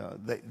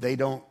 They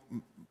don't,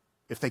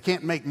 if they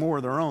can't make more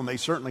of their own, they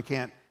certainly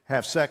can't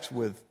have sex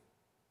with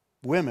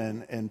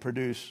women and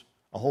produce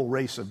a whole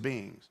race of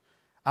beings.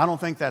 I don't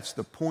think that's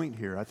the point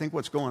here. I think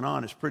what's going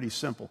on is pretty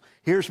simple.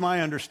 Here's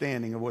my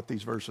understanding of what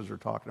these verses are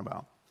talking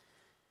about.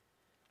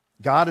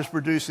 God is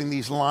producing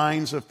these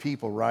lines of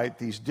people, right?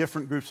 These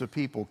different groups of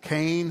people.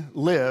 Cain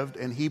lived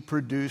and he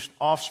produced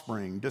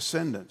offspring,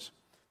 descendants.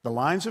 The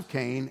lines of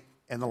Cain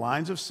and the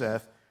lines of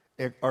Seth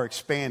are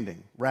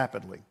expanding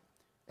rapidly.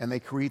 and they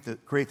create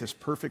this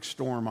perfect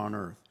storm on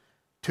earth.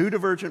 Two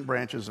divergent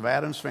branches of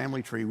Adam's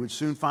family tree would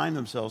soon find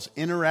themselves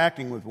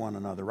interacting with one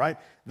another, right?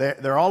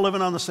 They're all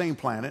living on the same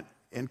planet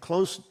in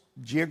close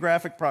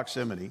geographic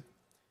proximity.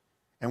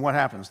 And what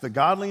happens? The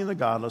godly and the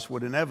godless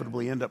would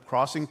inevitably end up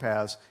crossing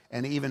paths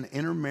and even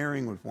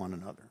intermarrying with one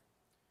another.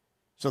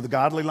 So the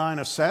godly line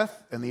of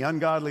Seth and the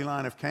ungodly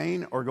line of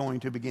Cain are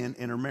going to begin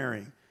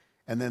intermarrying.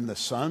 And then the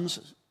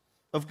sons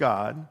of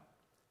God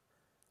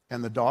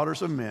and the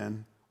daughters of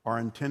men are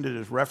intended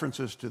as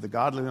references to the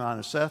godly line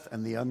of Seth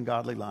and the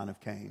ungodly line of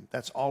Cain.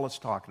 That's all it's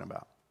talking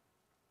about.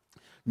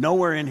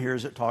 Nowhere in here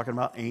is it talking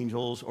about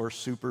angels or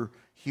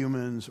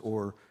superhumans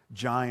or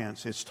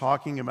giants. It's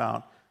talking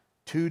about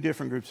two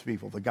different groups of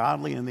people, the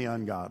godly and the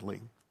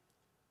ungodly.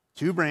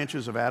 Two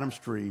branches of Adam's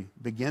tree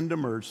begin to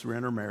merge through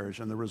intermarriage,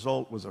 and the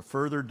result was a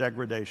further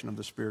degradation of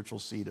the spiritual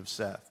seed of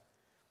Seth.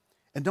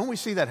 And don't we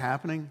see that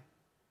happening?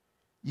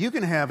 You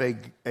can have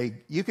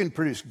you can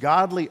produce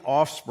godly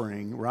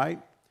offspring,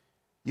 right?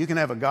 You can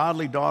have a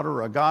godly daughter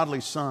or a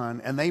godly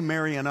son, and they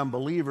marry an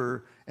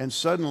unbeliever, and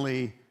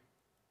suddenly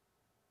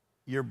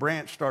your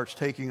branch starts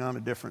taking on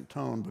a different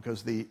tone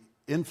because the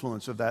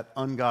influence of that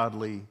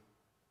ungodly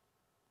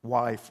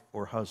wife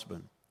or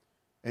husband.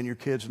 And your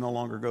kids no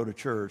longer go to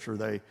church, or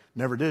they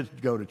never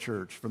did go to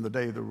church from the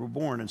day they were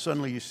born. And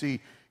suddenly you see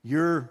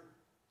your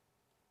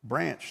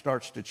branch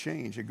starts to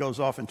change. It goes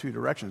off in two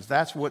directions.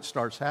 That's what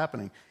starts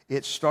happening.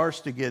 It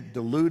starts to get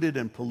diluted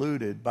and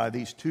polluted by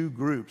these two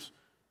groups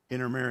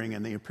intermarrying,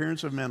 and the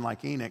appearance of men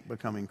like Enoch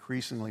become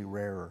increasingly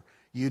rarer.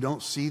 You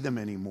don't see them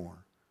anymore.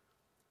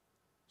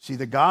 See,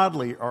 the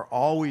godly are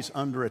always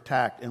under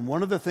attack. And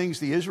one of the things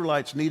the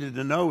Israelites needed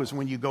to know is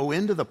when you go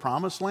into the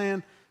promised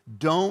land,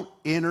 don't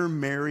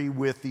intermarry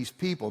with these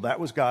people. That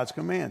was God's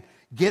command.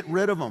 Get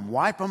rid of them.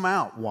 Wipe them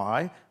out.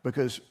 Why?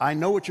 Because I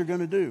know what you're going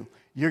to do.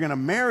 You're going to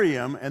marry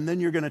them, and then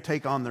you're going to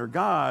take on their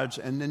gods,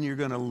 and then you're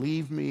going to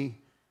leave me,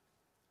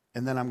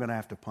 and then I'm going to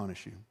have to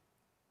punish you.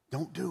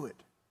 Don't do it.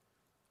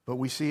 But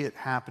we see it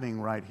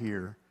happening right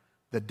here.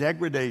 The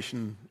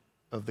degradation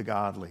of the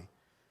godly.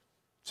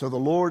 So the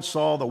Lord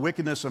saw the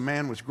wickedness of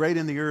man was great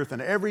in the earth,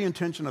 and every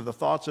intention of the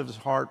thoughts of his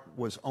heart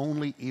was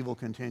only evil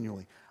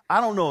continually. I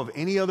don't know of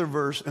any other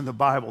verse in the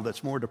Bible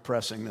that's more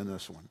depressing than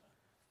this one.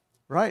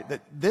 Right?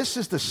 That this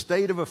is the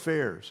state of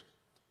affairs.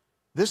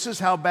 This is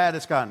how bad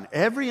it's gotten.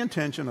 Every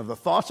intention of the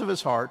thoughts of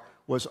his heart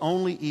was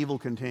only evil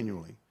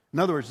continually. In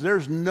other words,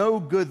 there's no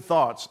good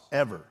thoughts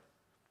ever.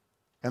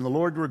 And the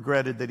Lord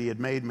regretted that he had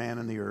made man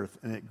in the earth,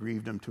 and it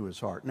grieved him to his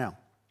heart. Now,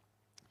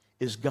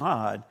 is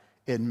God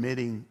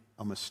admitting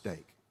a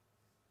mistake?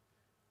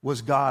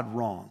 Was God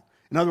wrong?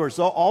 In other words,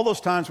 all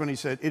those times when he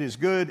said, it is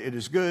good, it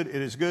is good, it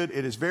is good,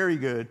 it is very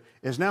good,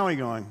 is now he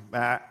going,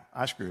 I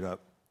screwed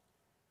up.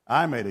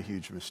 I made a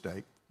huge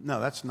mistake. No,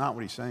 that's not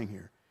what he's saying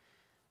here.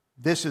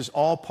 This is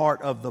all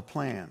part of the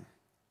plan.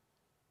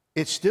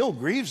 It still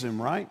grieves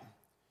him, right?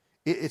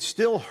 It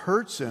still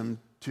hurts him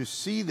to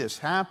see this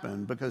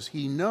happen because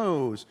he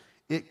knows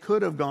it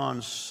could have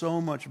gone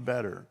so much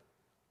better,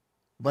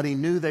 but he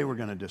knew they were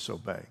going to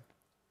disobey.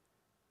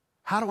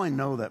 How do I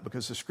know that?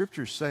 Because the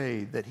scriptures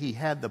say that he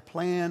had the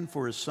plan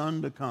for his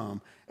son to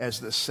come as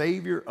the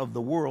Savior of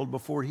the world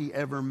before he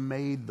ever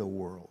made the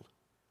world.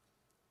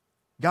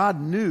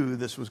 God knew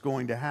this was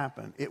going to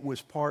happen. It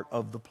was part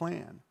of the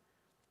plan.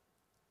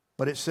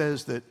 But it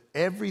says that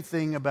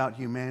everything about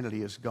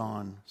humanity has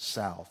gone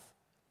south.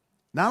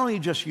 Not only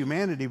just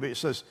humanity, but it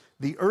says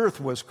the earth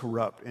was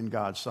corrupt in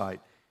God's sight.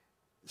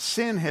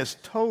 Sin has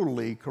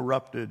totally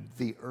corrupted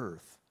the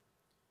earth.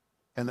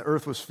 And the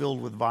earth was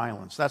filled with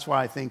violence. That's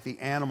why I think the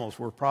animals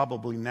were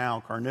probably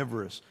now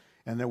carnivorous.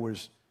 And there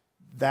was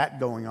that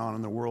going on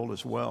in the world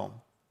as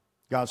well.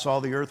 God saw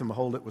the earth, and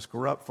behold, it was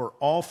corrupt, for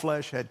all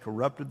flesh had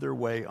corrupted their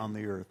way on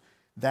the earth.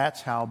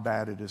 That's how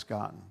bad it has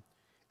gotten.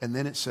 And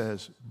then it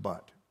says,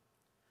 but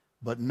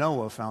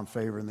Noah found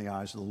favor in the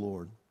eyes of the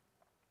Lord.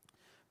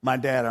 My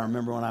dad, I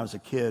remember when I was a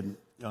kid,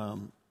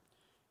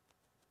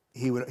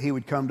 he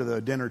would come to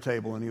the dinner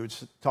table and he would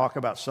talk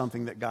about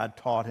something that God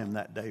taught him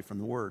that day from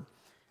the Word.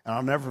 And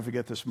I'll never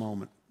forget this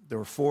moment. There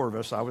were four of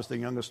us. I was the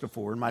youngest of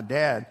four. And my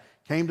dad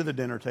came to the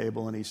dinner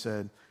table and he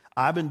said,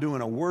 I've been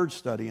doing a word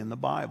study in the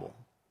Bible.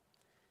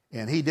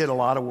 And he did a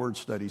lot of word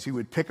studies. He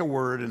would pick a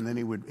word and then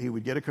he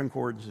would get a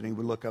concordance and he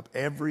would look up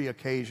every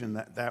occasion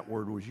that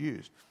word was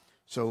used.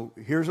 So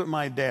here's what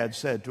my dad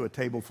said to a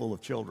table full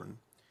of children.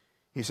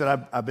 He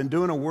said, I've been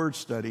doing a word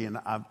study and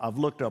I've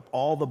looked up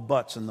all the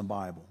buts in the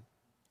Bible.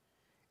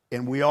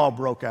 And we all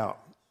broke out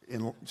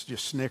in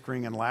just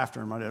snickering and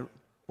laughter. And my dad,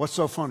 what's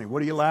so funny?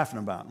 What are you laughing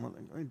about? And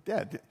we're like,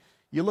 Dad,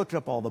 you looked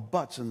up all the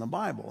buts in the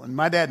Bible. And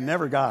my dad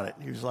never got it.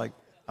 He was like,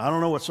 I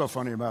don't know what's so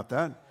funny about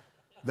that.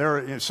 There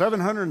are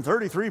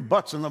 733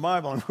 buts in the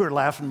Bible. And we were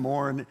laughing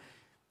more.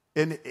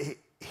 And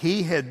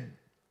he had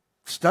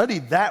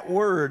studied that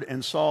word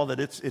and saw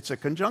that it's a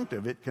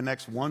conjunctive. It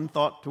connects one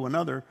thought to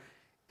another.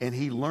 And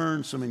he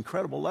learned some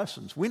incredible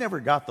lessons. We never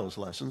got those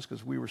lessons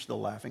because we were still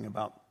laughing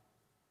about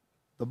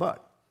the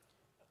but.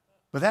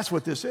 But that's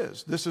what this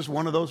is. This is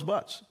one of those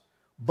buts.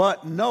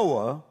 But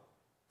Noah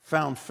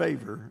found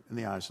favor in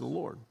the eyes of the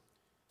Lord.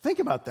 Think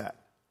about that.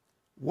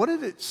 What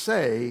did it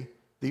say?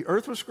 The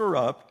earth was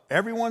corrupt,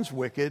 everyone's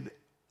wicked,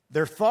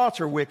 their thoughts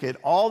are wicked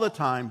all the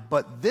time,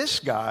 but this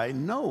guy,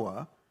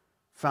 Noah,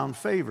 found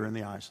favor in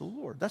the eyes of the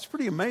Lord. That's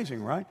pretty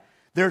amazing, right?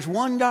 There's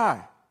one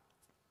guy.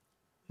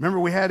 Remember,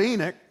 we had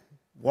Enoch,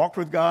 walked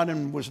with God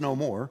and was no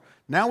more.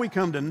 Now we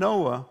come to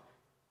Noah,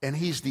 and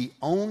he's the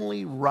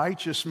only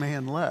righteous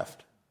man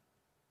left.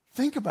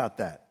 Think about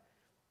that.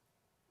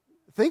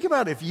 Think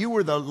about if you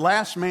were the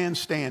last man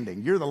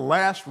standing. You're the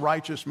last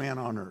righteous man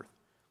on earth.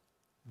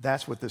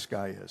 That's what this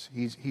guy is.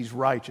 He's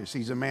righteous.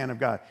 He's a man of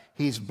God.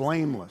 He's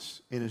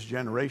blameless in his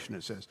generation,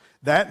 it says.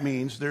 That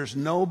means there's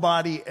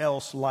nobody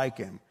else like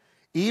him.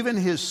 Even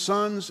his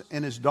sons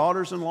and his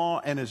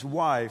daughters-in-law and his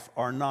wife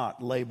are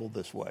not labeled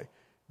this way.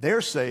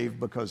 They're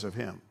saved because of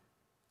him.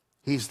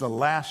 He's the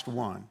last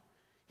one.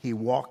 He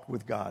walked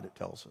with God, it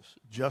tells us,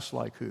 just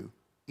like who?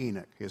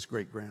 Enoch, his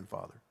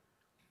great-grandfather.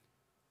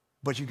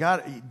 But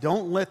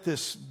don't let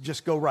this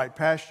just go right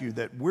past you,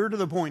 that we're to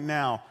the point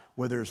now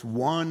where there's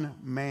one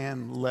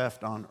man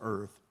left on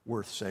earth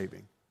worth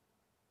saving.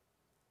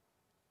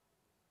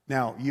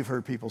 Now, you've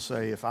heard people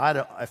say, if I'd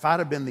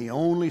have been the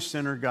only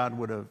sinner, God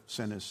would have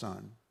sent his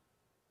son.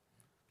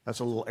 That's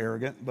a little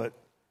arrogant, but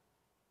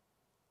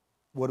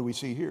what do we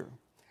see here?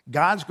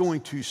 God's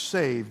going to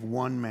save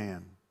one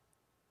man.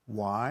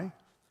 Why?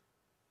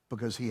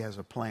 Because he has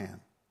a plan.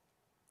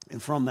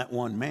 And from that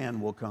one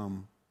man will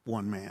come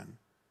one man,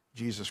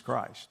 Jesus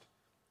Christ,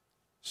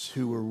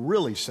 who will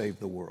really save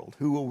the world,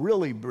 who will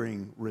really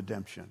bring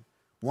redemption.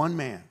 One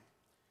man.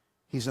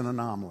 He's an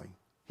anomaly.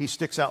 He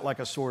sticks out like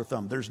a sore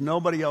thumb. There's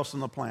nobody else on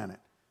the planet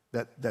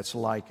that's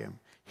like him.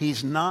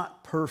 He's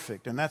not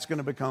perfect, and that's going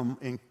to become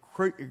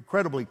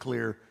incredibly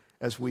clear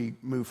as we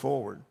move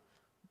forward.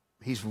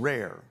 He's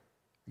rare.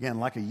 Again,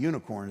 like a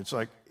unicorn. It's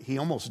like he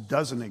almost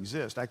doesn't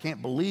exist. I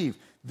can't believe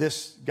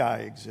this guy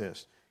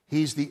exists.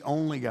 He's the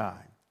only guy.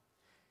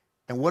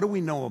 And what do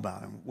we know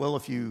about him? Well,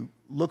 if you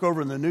look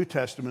over in the New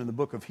Testament in the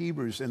book of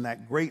Hebrews, in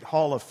that great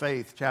hall of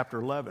faith, chapter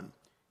 11,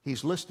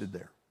 he's listed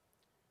there,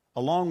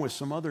 along with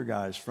some other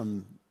guys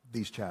from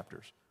these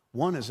chapters.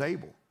 One is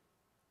Abel.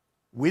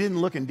 We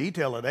didn't look in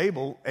detail at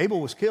Abel.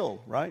 Abel was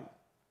killed, right?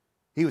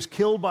 He was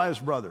killed by his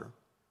brother.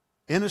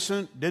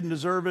 Innocent, didn't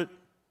deserve it,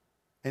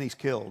 and he's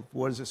killed.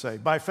 What does it say?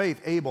 By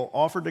faith, Abel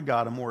offered to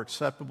God a more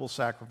acceptable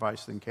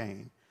sacrifice than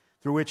Cain,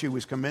 through which he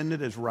was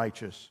commended as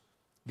righteous,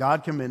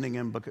 God commending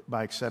him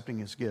by accepting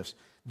his gifts.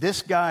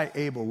 This guy,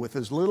 Abel, with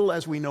as little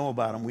as we know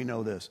about him, we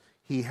know this.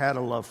 He had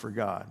a love for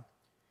God.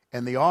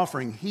 And the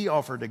offering he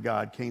offered to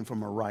God came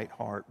from a right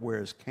heart,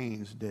 whereas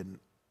Cain's didn't.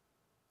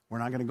 We're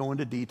not going to go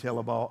into detail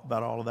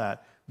about all of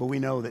that, but we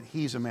know that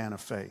he's a man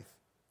of faith.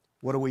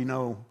 What do we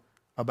know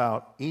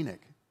about Enoch?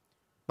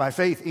 By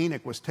faith,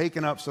 Enoch was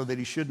taken up so that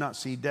he should not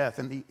see death,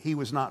 and he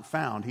was not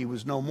found. He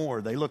was no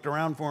more. They looked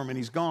around for him, and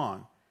he's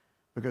gone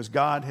because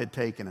God had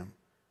taken him.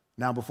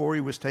 Now, before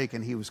he was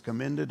taken, he was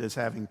commended as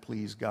having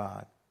pleased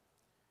God.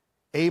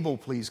 Abel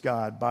pleased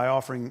God by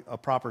offering a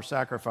proper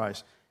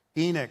sacrifice.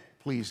 Enoch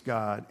pleased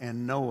God,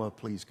 and Noah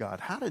pleased God.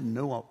 How did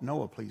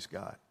Noah please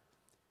God?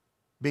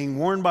 Being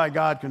warned by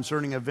God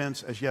concerning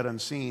events as yet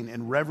unseen,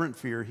 in reverent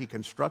fear, he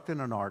constructed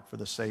an ark for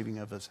the saving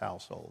of his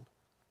household.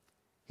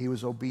 He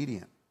was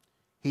obedient.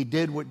 He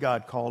did what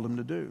God called him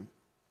to do.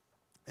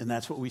 And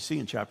that's what we see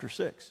in chapter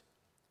 6.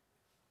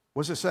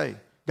 What does it say?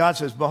 God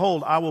says,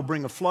 behold, I will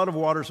bring a flood of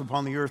waters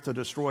upon the earth to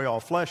destroy all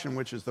flesh, in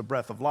which is the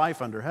breath of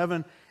life under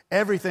heaven.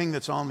 Everything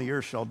that's on the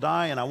earth shall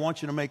die. And I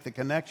want you to make the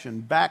connection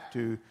back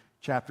to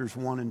chapters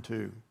 1 and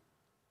 2.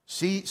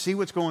 See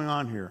what's going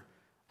on here.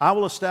 I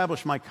will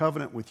establish my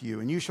covenant with you,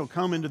 and you shall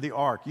come into the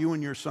ark, you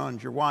and your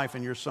sons, your wife,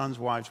 and your sons'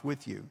 wives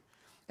with you.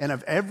 And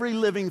of every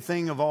living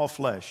thing of all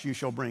flesh, you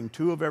shall bring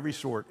 2 of every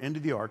sort into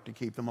the ark to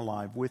keep them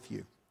alive with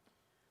you.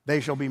 They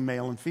shall be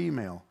male and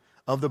female,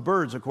 of the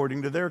birds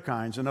according to their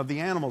kinds, and of the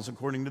animals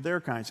according to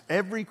their kinds.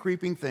 Every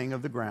creeping thing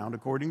of the ground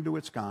according to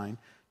its kind,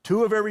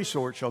 2 of every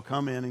sort shall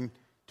come in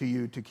to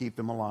you to keep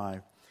them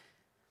alive.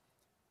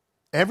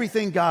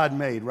 Everything God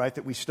made, right,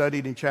 that we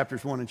studied in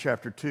chapters 1 and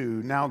chapter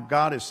 2, now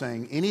God is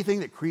saying anything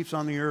that creeps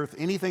on the earth,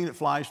 anything that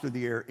flies through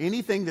the air,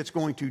 anything that's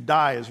going to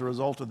die as a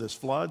result of this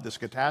flood, this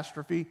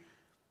catastrophe,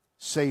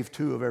 save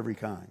 2 of every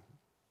kind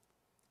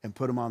and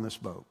put them on this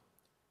boat.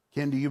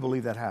 Ken, do you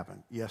believe that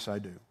happened? Yes, I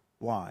do.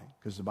 Why?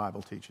 Because the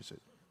Bible teaches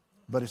it.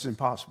 But it's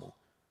impossible.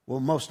 Well,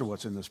 most of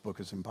what's in this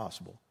book is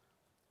impossible.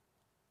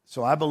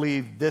 So I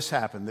believe this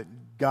happened, that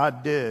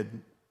God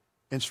did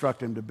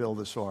instruct him to build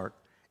this ark.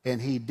 And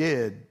he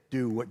did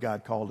do what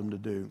God called him to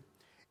do.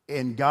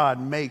 And God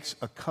makes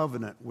a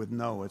covenant with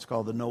Noah. It's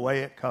called the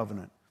Noahic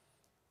covenant.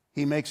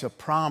 He makes a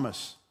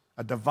promise,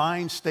 a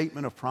divine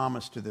statement of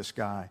promise to this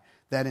guy,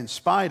 that in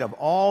spite of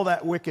all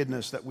that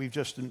wickedness that we've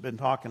just been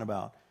talking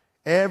about,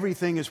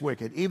 everything is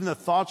wicked. Even the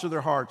thoughts of their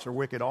hearts are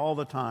wicked all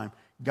the time.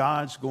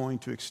 God's going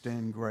to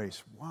extend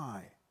grace.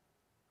 Why?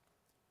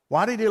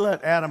 Why did he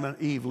let Adam and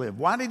Eve live?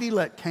 Why did he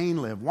let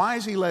Cain live? Why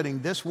is he letting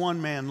this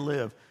one man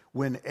live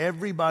when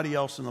everybody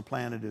else on the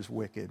planet is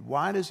wicked?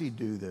 Why does he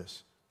do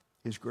this?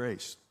 His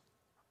grace.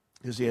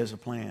 because he has a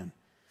plan.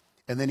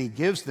 And then he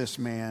gives this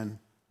man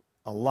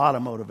a lot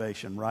of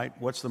motivation, right?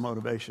 What's the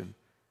motivation?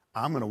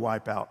 I'm going to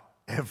wipe out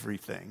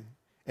everything.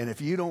 And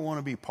if you don't want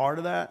to be part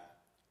of that,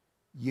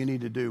 you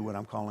need to do what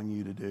I'm calling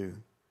you to do.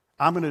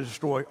 I'm going to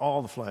destroy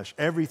all the flesh,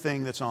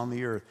 everything that's on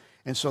the earth.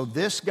 And so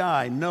this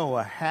guy,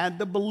 Noah, had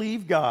to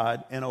believe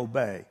God and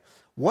obey.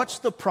 What's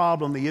the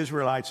problem the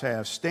Israelites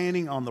have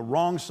standing on the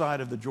wrong side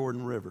of the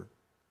Jordan River?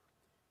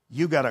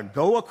 You got to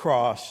go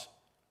across,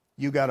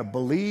 you got to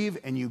believe,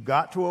 and you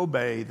got to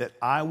obey that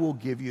I will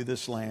give you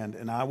this land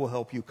and I will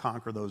help you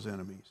conquer those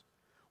enemies.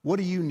 What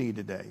do you need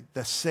today?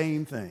 The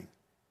same thing.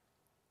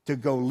 To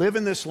go live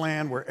in this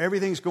land where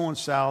everything's going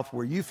south,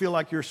 where you feel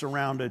like you're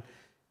surrounded.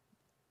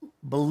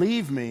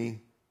 Believe me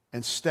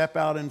and step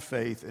out in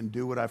faith and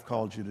do what I've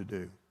called you to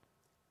do.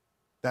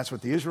 That's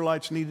what the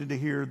Israelites needed to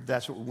hear.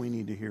 That's what we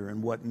need to hear.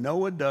 And what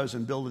Noah does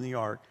in building the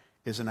ark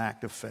is an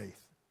act of faith.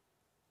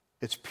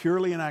 It's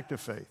purely an act of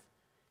faith.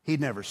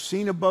 He'd never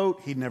seen a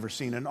boat. He'd never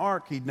seen an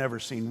ark. He'd never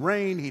seen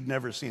rain. He'd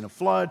never seen a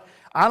flood.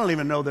 I don't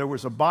even know there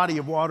was a body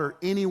of water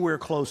anywhere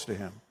close to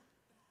him.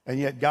 And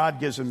yet God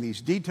gives him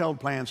these detailed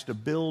plans to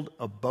build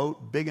a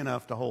boat big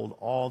enough to hold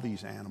all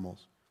these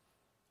animals.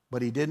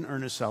 But he didn't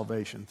earn his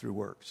salvation through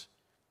works.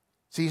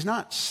 See, he's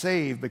not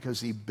saved because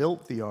he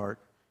built the ark.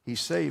 He's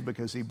saved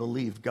because he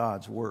believed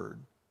God's word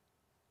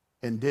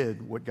and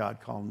did what God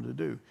called him to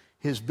do.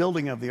 His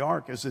building of the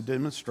ark is a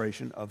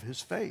demonstration of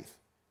his faith.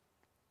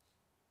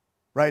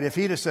 Right? If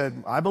he'd have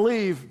said, I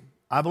believe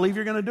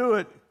you're going to do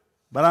it,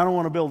 but I don't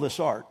want to build this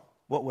ark,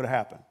 what would have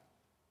happened?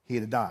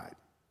 He'd have died.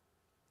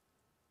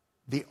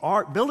 The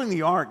ark, building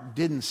the ark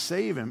didn't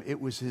save him. It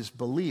was his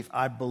belief.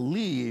 I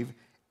believe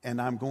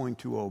and I'm going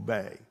to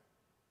obey.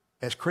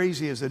 As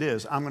crazy as it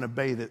is, I'm going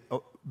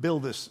to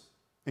build this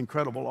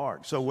incredible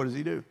ark. So what does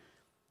he do?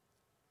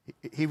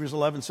 Hebrews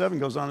 11:7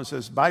 goes on and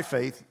says, by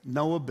faith,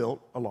 Noah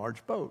built a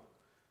large boat.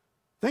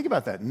 Think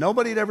about that.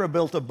 Nobody had ever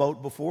built a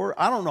boat before.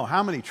 I don't know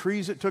how many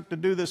trees it took to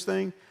do this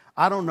thing.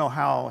 I don't know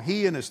how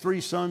he and his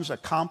 3 sons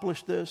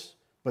accomplished this,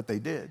 but they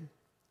did.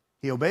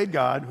 He obeyed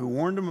God, who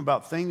warned him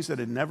about things that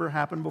had never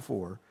happened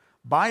before.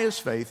 By his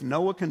faith,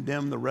 Noah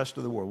condemned the rest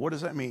of the world. What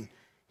does that mean?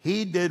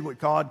 He did what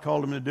God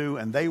called him to do,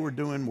 and they were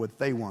doing what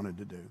they wanted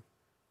to do.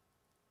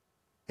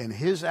 And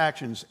his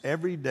actions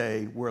every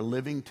day were a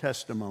living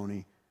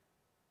testimony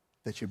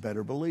that you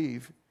better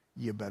believe,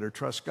 you better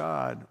trust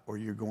God, or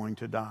you're going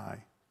to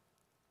die.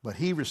 But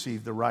he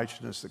received the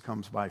righteousness that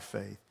comes by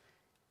faith.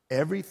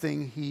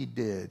 Everything he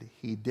did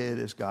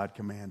as God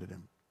commanded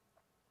him.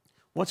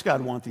 What's God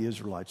want the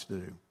Israelites to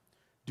do?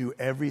 Do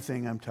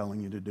everything I'm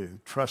telling you to do.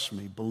 Trust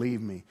me,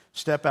 believe me,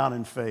 step out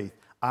in faith.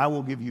 I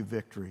will give you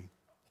victory.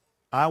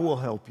 I will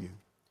help you.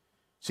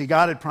 See,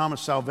 God had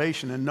promised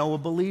salvation, and Noah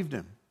believed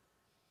him.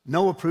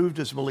 Noah proved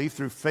his belief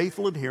through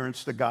faithful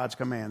adherence to God's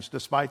commands,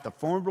 despite the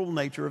formidable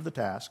nature of the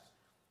task,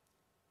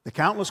 the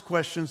countless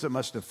questions that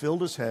must have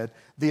filled his head,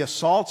 the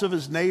assaults of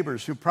his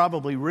neighbors who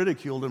probably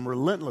ridiculed him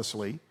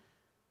relentlessly.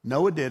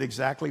 Noah did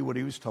exactly what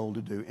he was told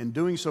to do. In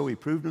doing so, he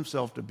proved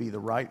himself to be the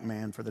right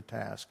man for the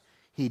task.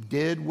 He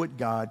did what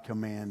God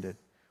commanded.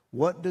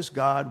 What does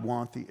God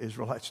want the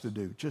Israelites to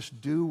do? Just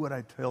do what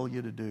I tell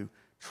you to do.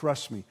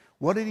 Trust me.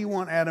 What did he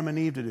want Adam and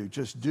Eve to do?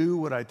 Just do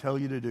what I tell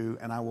you to do,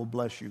 and I will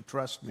bless you.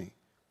 Trust me.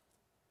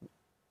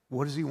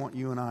 What does he want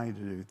you and I to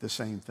do? The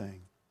same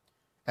thing.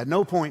 At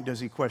no point does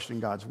he question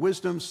God's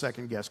wisdom,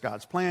 second-guess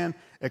God's plan,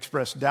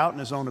 express doubt in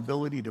his own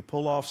ability to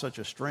pull off such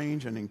a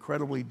strange and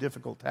incredibly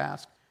difficult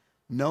task.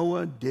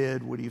 Noah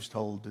did what he was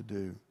told to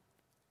do.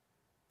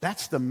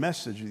 That's the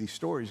message of these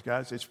stories,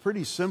 guys. It's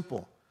pretty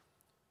simple.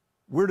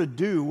 We're to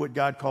do what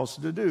God calls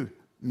us to do.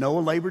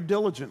 Noah labored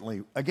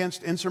diligently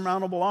against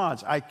insurmountable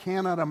odds. I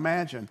cannot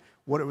imagine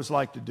what it was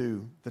like to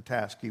do the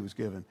task he was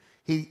given.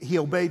 He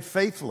obeyed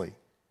faithfully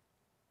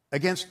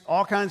against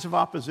all kinds of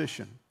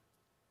opposition.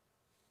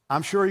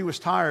 I'm sure he was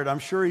tired. I'm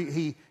sure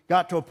he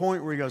got to a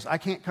point where he goes, I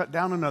can't cut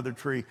down another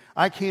tree.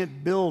 I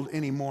can't build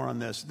any more on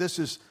this. This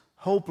is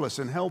hopeless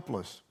and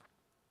helpless.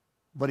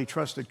 But he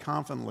trusted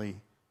confidently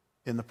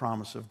in the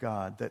promise of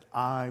God that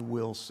I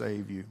will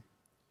save you.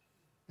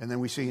 And then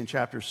we see in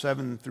chapters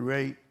 7 through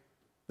 8,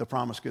 the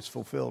promise gets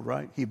fulfilled,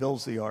 right? He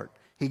builds the ark.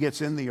 He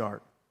gets in the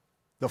ark.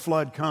 The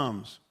flood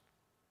comes.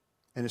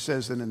 And it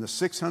says that in the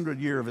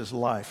 600th year of his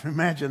life,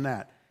 imagine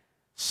that,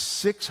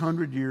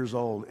 600 years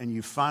old, and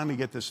you finally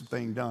get this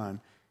thing done,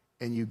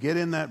 and you get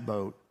in that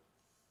boat,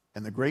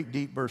 and the great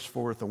deep bursts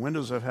forth, the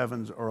windows of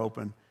heavens are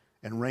open,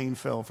 and rain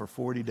fell for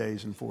 40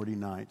 days and 40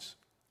 nights.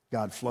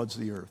 God floods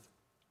the earth,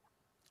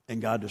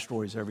 and God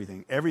destroys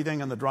everything.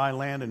 Everything on the dry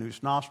land in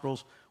whose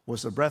nostrils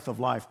was the breath of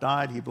life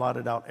died. He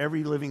blotted out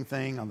every living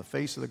thing on the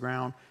face of the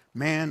ground,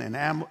 man and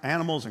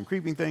animals and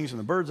creeping things and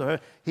the birds of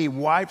heaven. He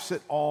wipes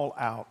it all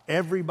out.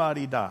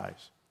 Everybody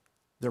dies.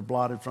 They're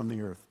blotted from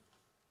the earth.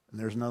 And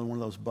there's another one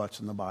of those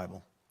buts in the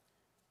Bible.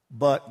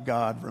 But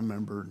God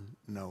remembered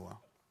Noah.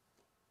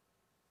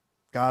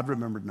 God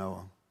remembered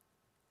Noah.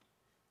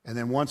 And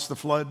then once the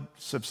flood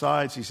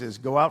subsides, he says,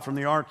 go out from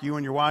the ark, you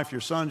and your wife, your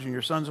sons and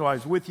your sons'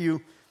 wives with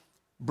you.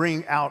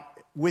 Bring out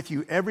with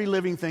you every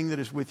living thing that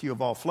is with you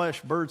of all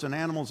flesh, birds and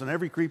animals, and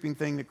every creeping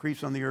thing that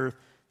creeps on the earth,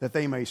 that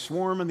they may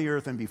swarm in the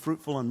earth and be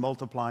fruitful and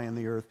multiply in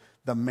the earth.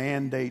 The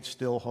mandate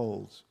still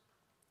holds.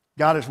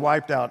 God has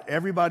wiped out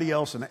everybody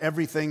else and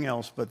everything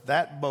else, but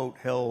that boat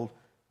held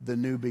the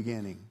new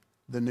beginning,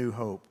 the new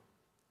hope,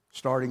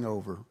 starting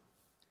over.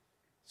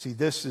 See,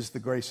 this is the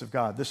grace of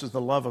God. This is the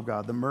love of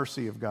God, the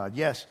mercy of God.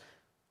 Yes,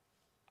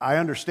 I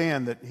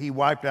understand that he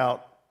wiped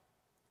out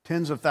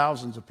tens of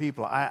thousands of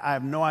people. I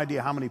have no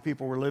idea how many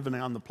people were living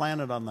on the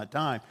planet on that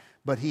time,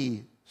 but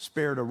he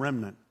spared a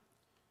remnant,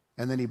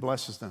 and then he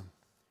blesses them.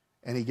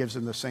 And he gives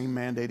them the same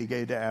mandate he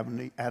gave to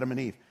Adam and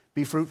Eve.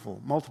 Be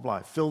fruitful,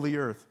 multiply, fill the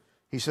earth.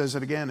 He says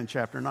it again in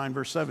chapter 9,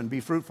 verse 7.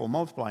 Be fruitful,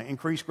 multiply,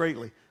 increase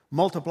greatly.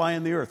 Multiply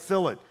in the earth,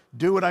 fill it.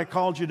 Do what I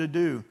called you to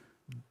do.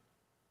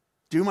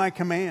 Do my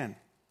command.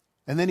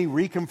 And then he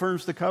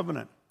reconfirms the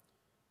covenant.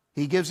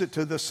 He gives it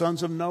to the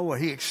sons of Noah.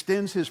 He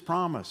extends his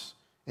promise,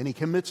 and he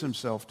commits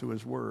himself to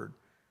his word.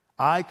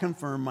 I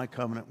confirm my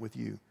covenant with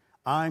you.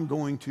 I'm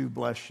going to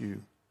bless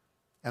you,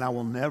 and I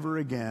will never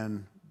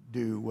again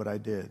do what I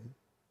did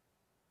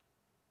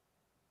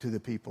to the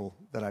people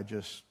that I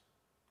just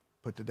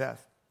put to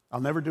death.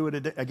 I'll never do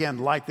it again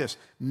like this.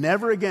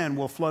 Never again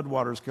will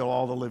floodwaters kill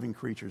all the living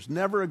creatures.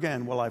 Never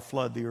again will I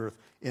flood the earth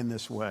in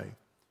this way.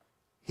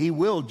 He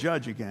will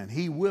judge again.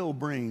 He will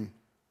bring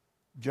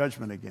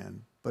judgment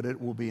again, but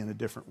it will be in a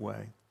different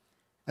way.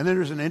 And then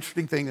there's an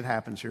interesting thing that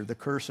happens here, the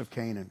curse of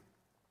Canaan.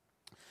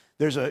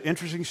 There's an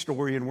interesting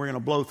story, and we're going to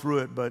blow through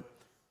it, but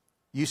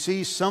you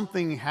see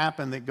something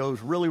happen that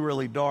goes really,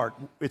 really dark.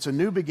 It's a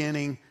new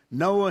beginning.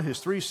 Noah, his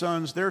 3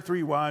 sons, their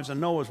 3 wives,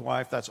 and Noah's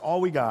wife, that's all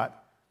we got.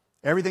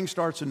 Everything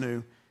starts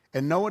anew,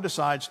 and Noah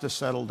decides to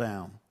settle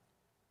down.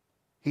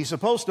 He's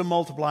supposed to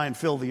multiply and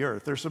fill the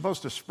earth. They're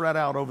supposed to spread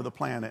out over the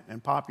planet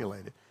and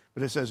populate it.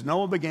 But it says,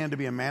 Noah began to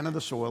be a man of the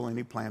soil, and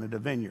he planted a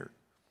vineyard.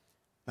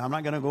 Now, I'm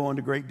not going to go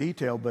into great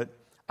detail, but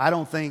I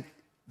don't think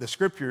the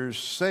scriptures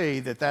say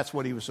that that's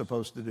what he was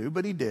supposed to do,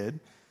 but he did.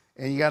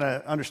 And you got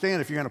to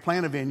understand, if you're going to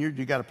plant a vineyard,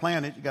 you got to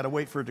plant it, you got to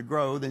wait for it to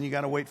grow, then you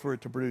got to wait for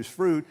it to produce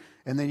fruit,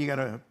 and then you got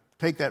to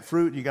take that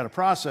fruit, you got to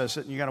process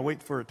it, and you got to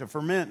wait for it to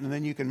ferment, and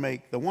then you can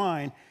make the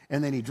wine.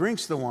 And then he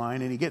drinks the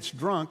wine, and he gets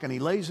drunk, and he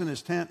lays in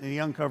his tent, and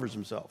he uncovers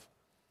himself.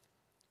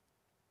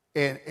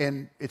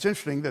 And it's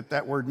interesting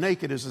that word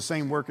naked is the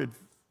same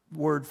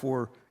word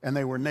for, and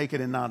they were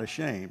naked and not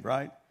ashamed,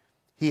 right?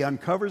 He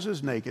uncovers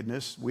his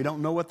nakedness. We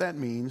don't know what that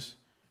means.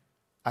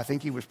 I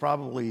think he was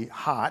probably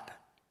hot,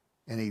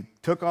 and he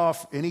took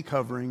off any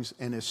coverings,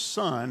 and his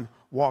son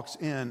walks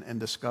in and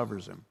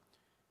discovers him.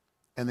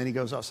 And then he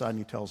goes outside and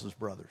he tells his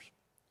brothers.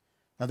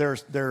 Now, there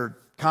are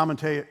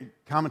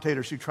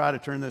commentators who try to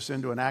turn this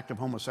into an act of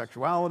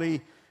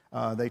homosexuality.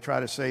 They try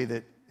to say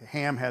that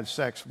Ham had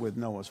sex with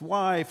Noah's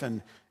wife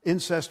and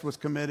incest was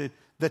committed.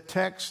 The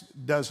text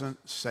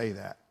doesn't say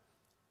that.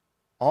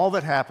 All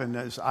that happened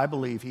is, I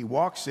believe, he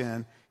walks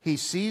in, he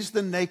sees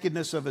the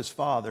nakedness of his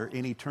father,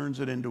 and he turns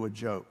it into a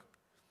joke.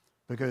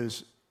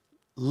 Because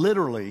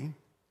literally,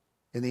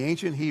 in the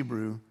ancient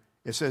Hebrew,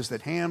 it says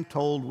that Ham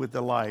told with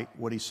delight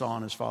what he saw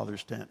in his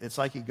father's tent. It's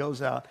like he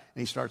goes out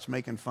and he starts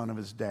making fun of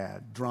his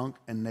dad, drunk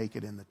and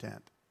naked in the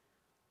tent.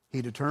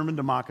 He determined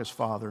to mock his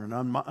father and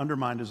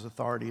undermine his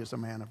authority as a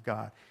man of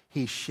God.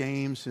 He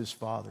shames his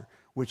father,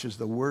 which is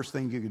the worst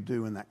thing you could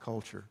do in that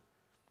culture.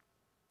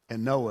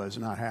 And Noah is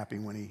not happy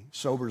when he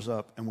sobers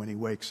up and when he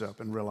wakes up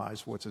and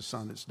realizes what his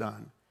son has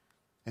done.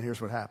 And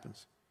here's what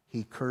happens.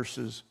 He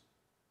curses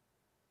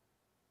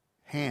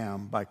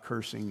Ham by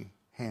cursing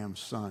Ham's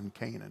son,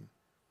 Canaan.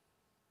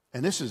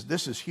 And this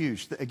is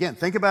huge. Again,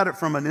 think about it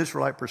from an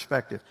Israelite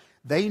perspective.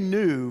 They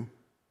knew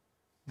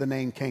the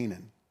name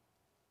Canaan.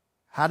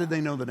 How did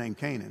they know the name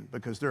Canaan?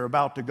 Because they're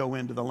about to go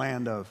into the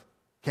land of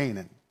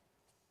Canaan,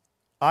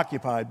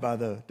 occupied by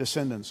the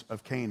descendants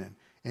of Canaan.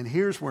 And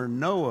here's where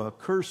Noah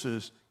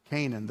curses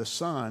Canaan, the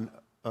son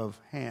of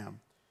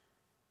Ham.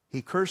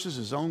 He curses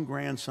his own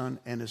grandson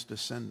and his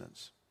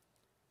descendants.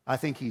 I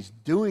think he's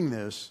doing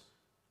this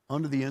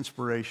under the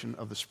inspiration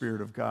of the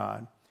Spirit of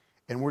God.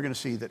 And we're going to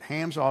see that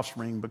Ham's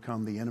offspring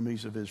become the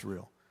enemies of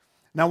Israel.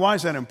 Now, why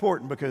is that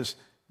important? Because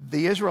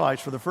the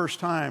Israelites, for the first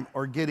time,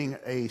 are getting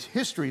a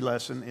history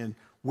lesson in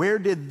where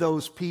did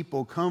those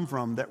people come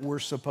from that we're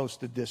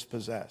supposed to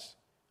dispossess.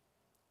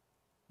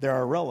 They're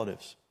our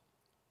relatives.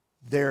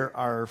 They're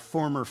our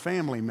former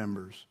family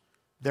members.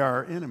 They're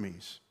our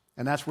enemies.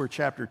 And that's where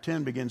chapter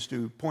 10 begins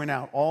to point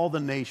out all the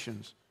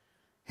nations.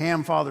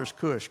 Ham fathers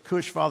Cush.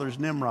 Cush fathers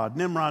Nimrod.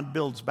 Nimrod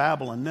builds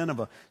Babel and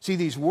Nineveh. See,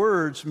 these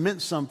words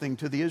meant something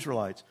to the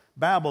Israelites.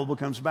 Babel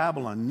becomes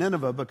Babylon.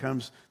 Nineveh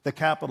becomes the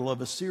capital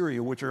of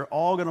Assyria, which are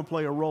all going to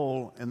play a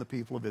role in the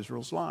people of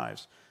Israel's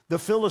lives. The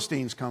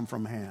Philistines come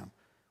from Ham,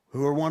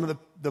 who are one of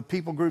the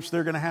people groups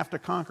they're going to have to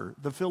conquer,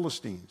 the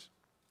Philistines.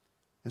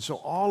 And so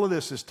all of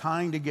this is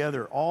tying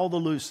together all the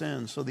loose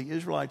ends so the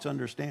Israelites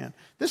understand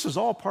this is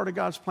all part of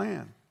God's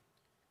plan.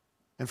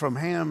 And from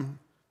Ham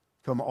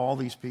come all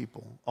these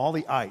people, all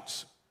the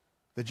ites,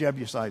 the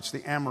Jebusites,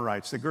 the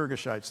Amorites, the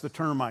Girgashites, the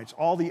Termites,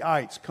 all the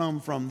ites come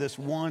from this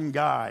one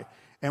guy.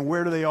 And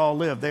where do they all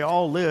live? They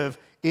all live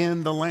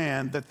in the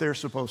land that they're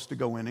supposed to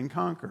go in and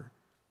conquer.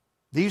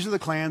 These are the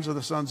clans of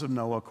the sons of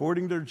Noah,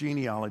 according to their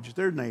genealogies,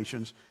 their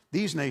nations.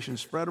 These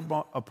nations spread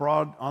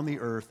abroad on the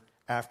earth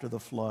after the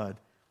flood.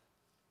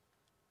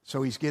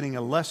 So he's getting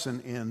a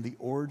lesson in the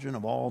origin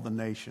of all the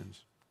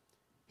nations.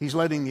 He's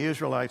letting the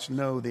Israelites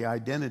know the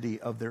identity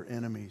of their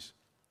enemies,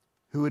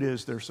 who it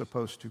is they're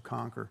supposed to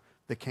conquer,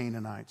 the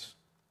Canaanites.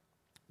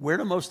 Where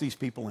do most of these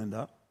people end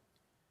up?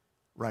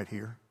 Right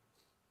here.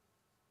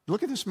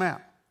 Look at this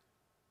map.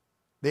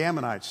 The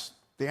Ammonites,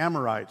 the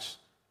Amorites,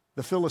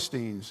 the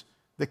Philistines,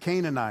 the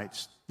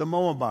Canaanites, the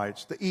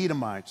Moabites, the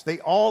Edomites, they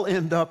all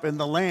end up in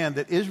the land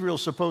that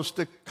Israel's supposed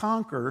to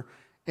conquer,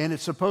 and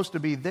it's supposed to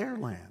be their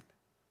land.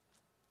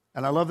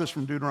 And I love this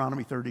from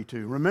Deuteronomy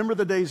 32. Remember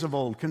the days of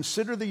old.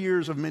 Consider the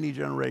years of many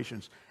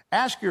generations.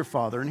 Ask your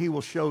father, and he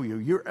will show you.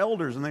 Your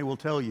elders, and they will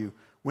tell you.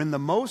 When the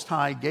Most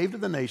High gave to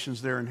the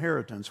nations their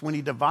inheritance, when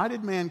he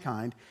divided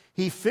mankind,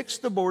 he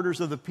fixed the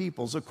borders of the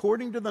peoples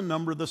according to the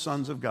number of the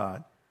sons of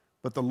God.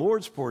 But the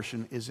Lord's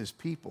portion is his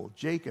people,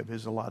 Jacob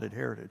his allotted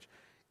heritage.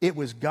 It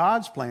was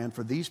God's plan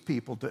for these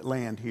people to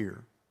land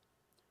here,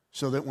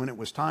 so that when it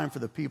was time for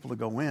the people to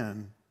go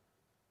in,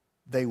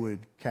 they would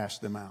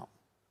cast them out.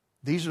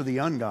 These are the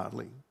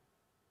ungodly,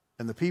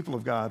 and the people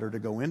of God are to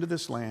go into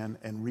this land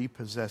and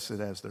repossess it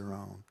as their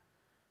own.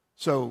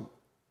 So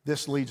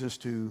this leads us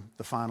to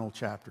the final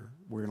chapter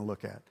we're going to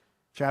look at,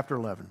 chapter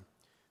 11.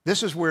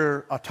 This is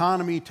where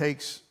autonomy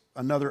takes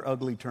another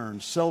ugly turn,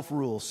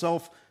 self-rule,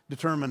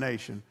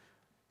 self-determination.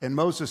 And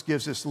Moses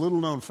gives this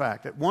little-known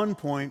fact. At one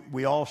point,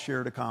 we all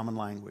shared a common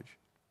language.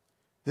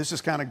 This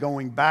is kind of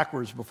going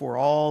backwards before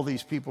all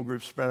these people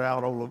groups spread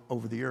out all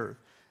over the earth.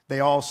 They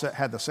all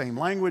had the same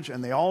language,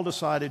 and they all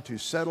decided to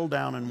settle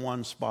down in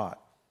one spot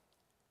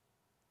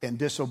and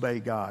disobey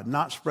God,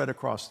 not spread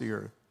across the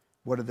earth.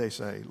 What did they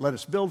say? Let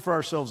us build for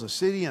ourselves a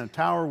city and a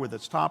tower with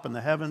its top in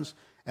the heavens,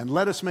 and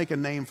let us make a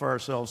name for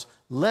ourselves,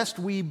 lest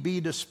we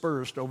be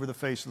dispersed over the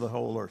face of the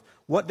whole earth.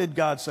 What did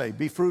God say?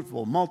 Be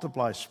fruitful,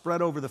 multiply,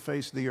 spread over the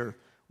face of the earth.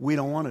 We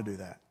don't want to do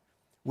that.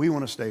 We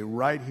want to stay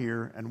right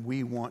here, and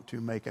we want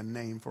to make a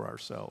name for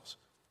ourselves.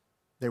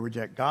 They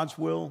reject God's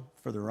will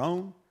for their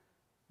own.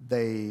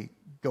 They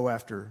go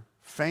after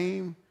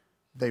fame.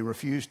 They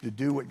refuse to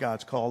do what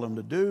God's called them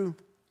to do.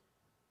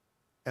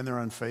 And they're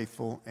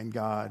unfaithful, and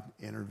God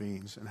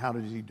intervenes. And how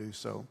does he do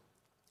so?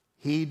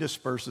 He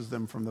disperses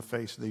them from the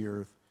face of the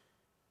earth.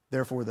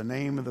 Therefore, the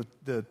name of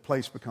the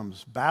place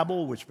becomes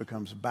Babel, which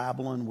becomes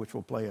Babylon, which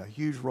will play a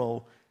huge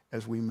role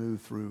as we move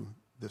through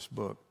this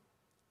book.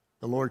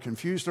 The Lord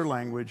confused their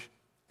language,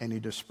 and he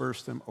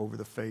dispersed them over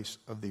the face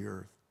of the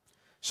earth.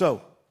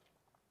 So,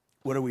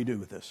 what do we do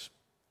with this?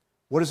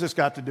 What has this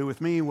got to do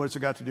with me? What has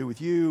it got to do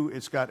with you?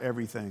 It's got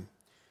everything.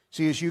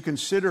 See, as you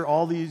consider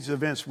all these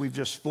events we've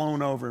just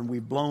flown over and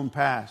we've blown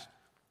past,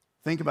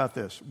 think about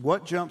this.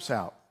 What jumps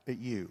out at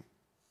you?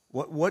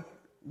 What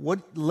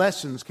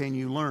lessons can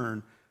you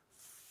learn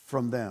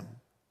from them?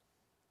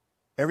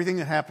 Everything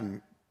that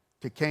happened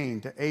to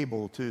Cain, to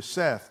Abel, to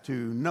Seth, to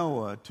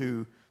Noah,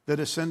 to the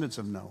descendants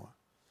of Noah.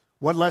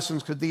 What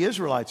lessons could the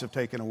Israelites have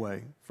taken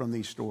away from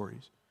these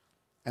stories?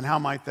 And how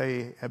might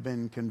they have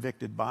been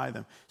convicted by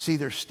them? See,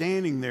 they're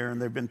standing there and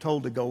they've been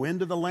told to go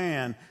into the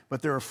land,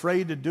 but they're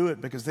afraid to do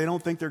it because they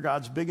don't think their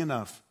God's big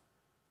enough.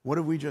 What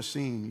have we just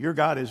seen? Your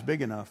God is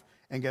big enough.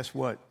 And guess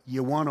what?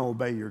 You want to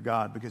obey your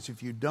God, because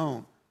if you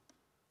don't,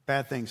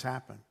 bad things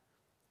happen.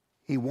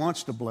 He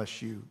wants to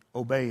bless you.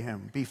 Obey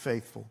him. Be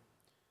faithful.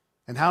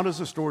 And how does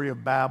the story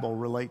of Babel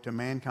relate to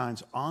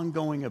mankind's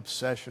ongoing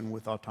obsession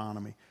with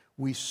autonomy?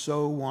 We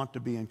so want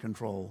to be in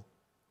control.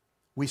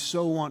 We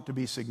so want to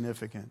be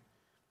significant.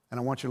 And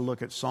I want you to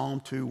look at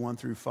Psalm 2, 1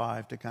 through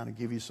 5 to kind of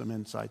give you some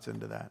insights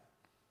into that.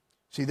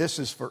 See, this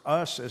is for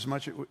us as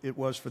much as it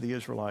was for the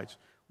Israelites.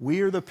 We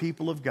are the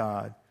people of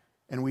God,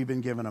 and we've been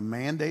given a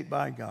mandate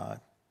by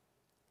God.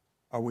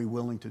 Are we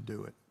willing to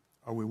do it?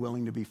 Are we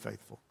willing to be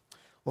faithful?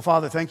 Well,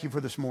 Father, thank you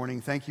for this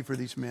morning. Thank you for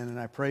these men, and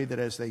I pray that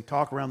as they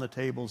talk around the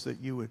tables that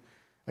you would,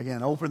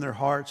 again, open their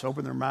hearts,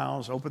 open their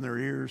mouths, open their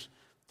ears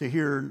to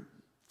hear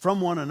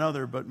from one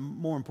another, but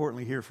more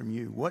importantly, hear from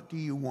you. What do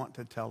you want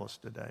to tell us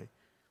today?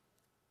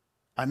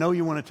 I know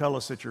you want to tell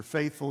us that you're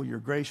faithful, you're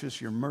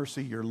gracious, you're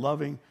mercy, you're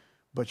loving,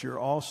 but you're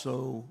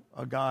also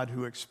a God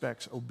who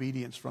expects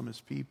obedience from his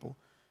people.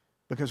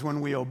 Because when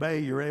we obey,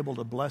 you're able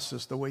to bless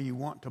us the way you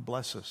want to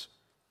bless us.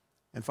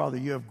 And Father,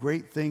 you have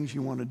great things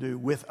you want to do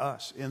with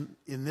us in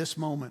this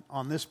moment,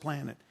 on this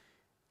planet,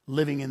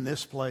 living in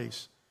this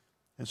place.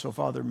 And so,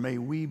 Father, may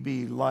we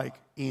be like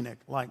Enoch,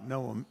 like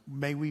Noah.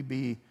 May we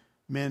be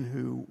men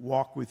who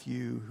walk with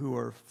you, who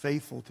are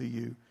faithful to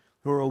you,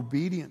 who are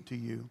obedient to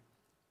you,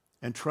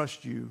 and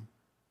trust you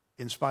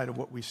in spite of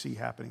what we see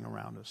happening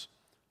around us.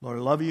 Lord,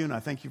 I love you, and I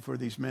thank you for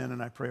these men,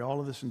 and I pray all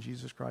of this in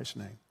Jesus Christ's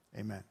name.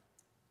 Amen.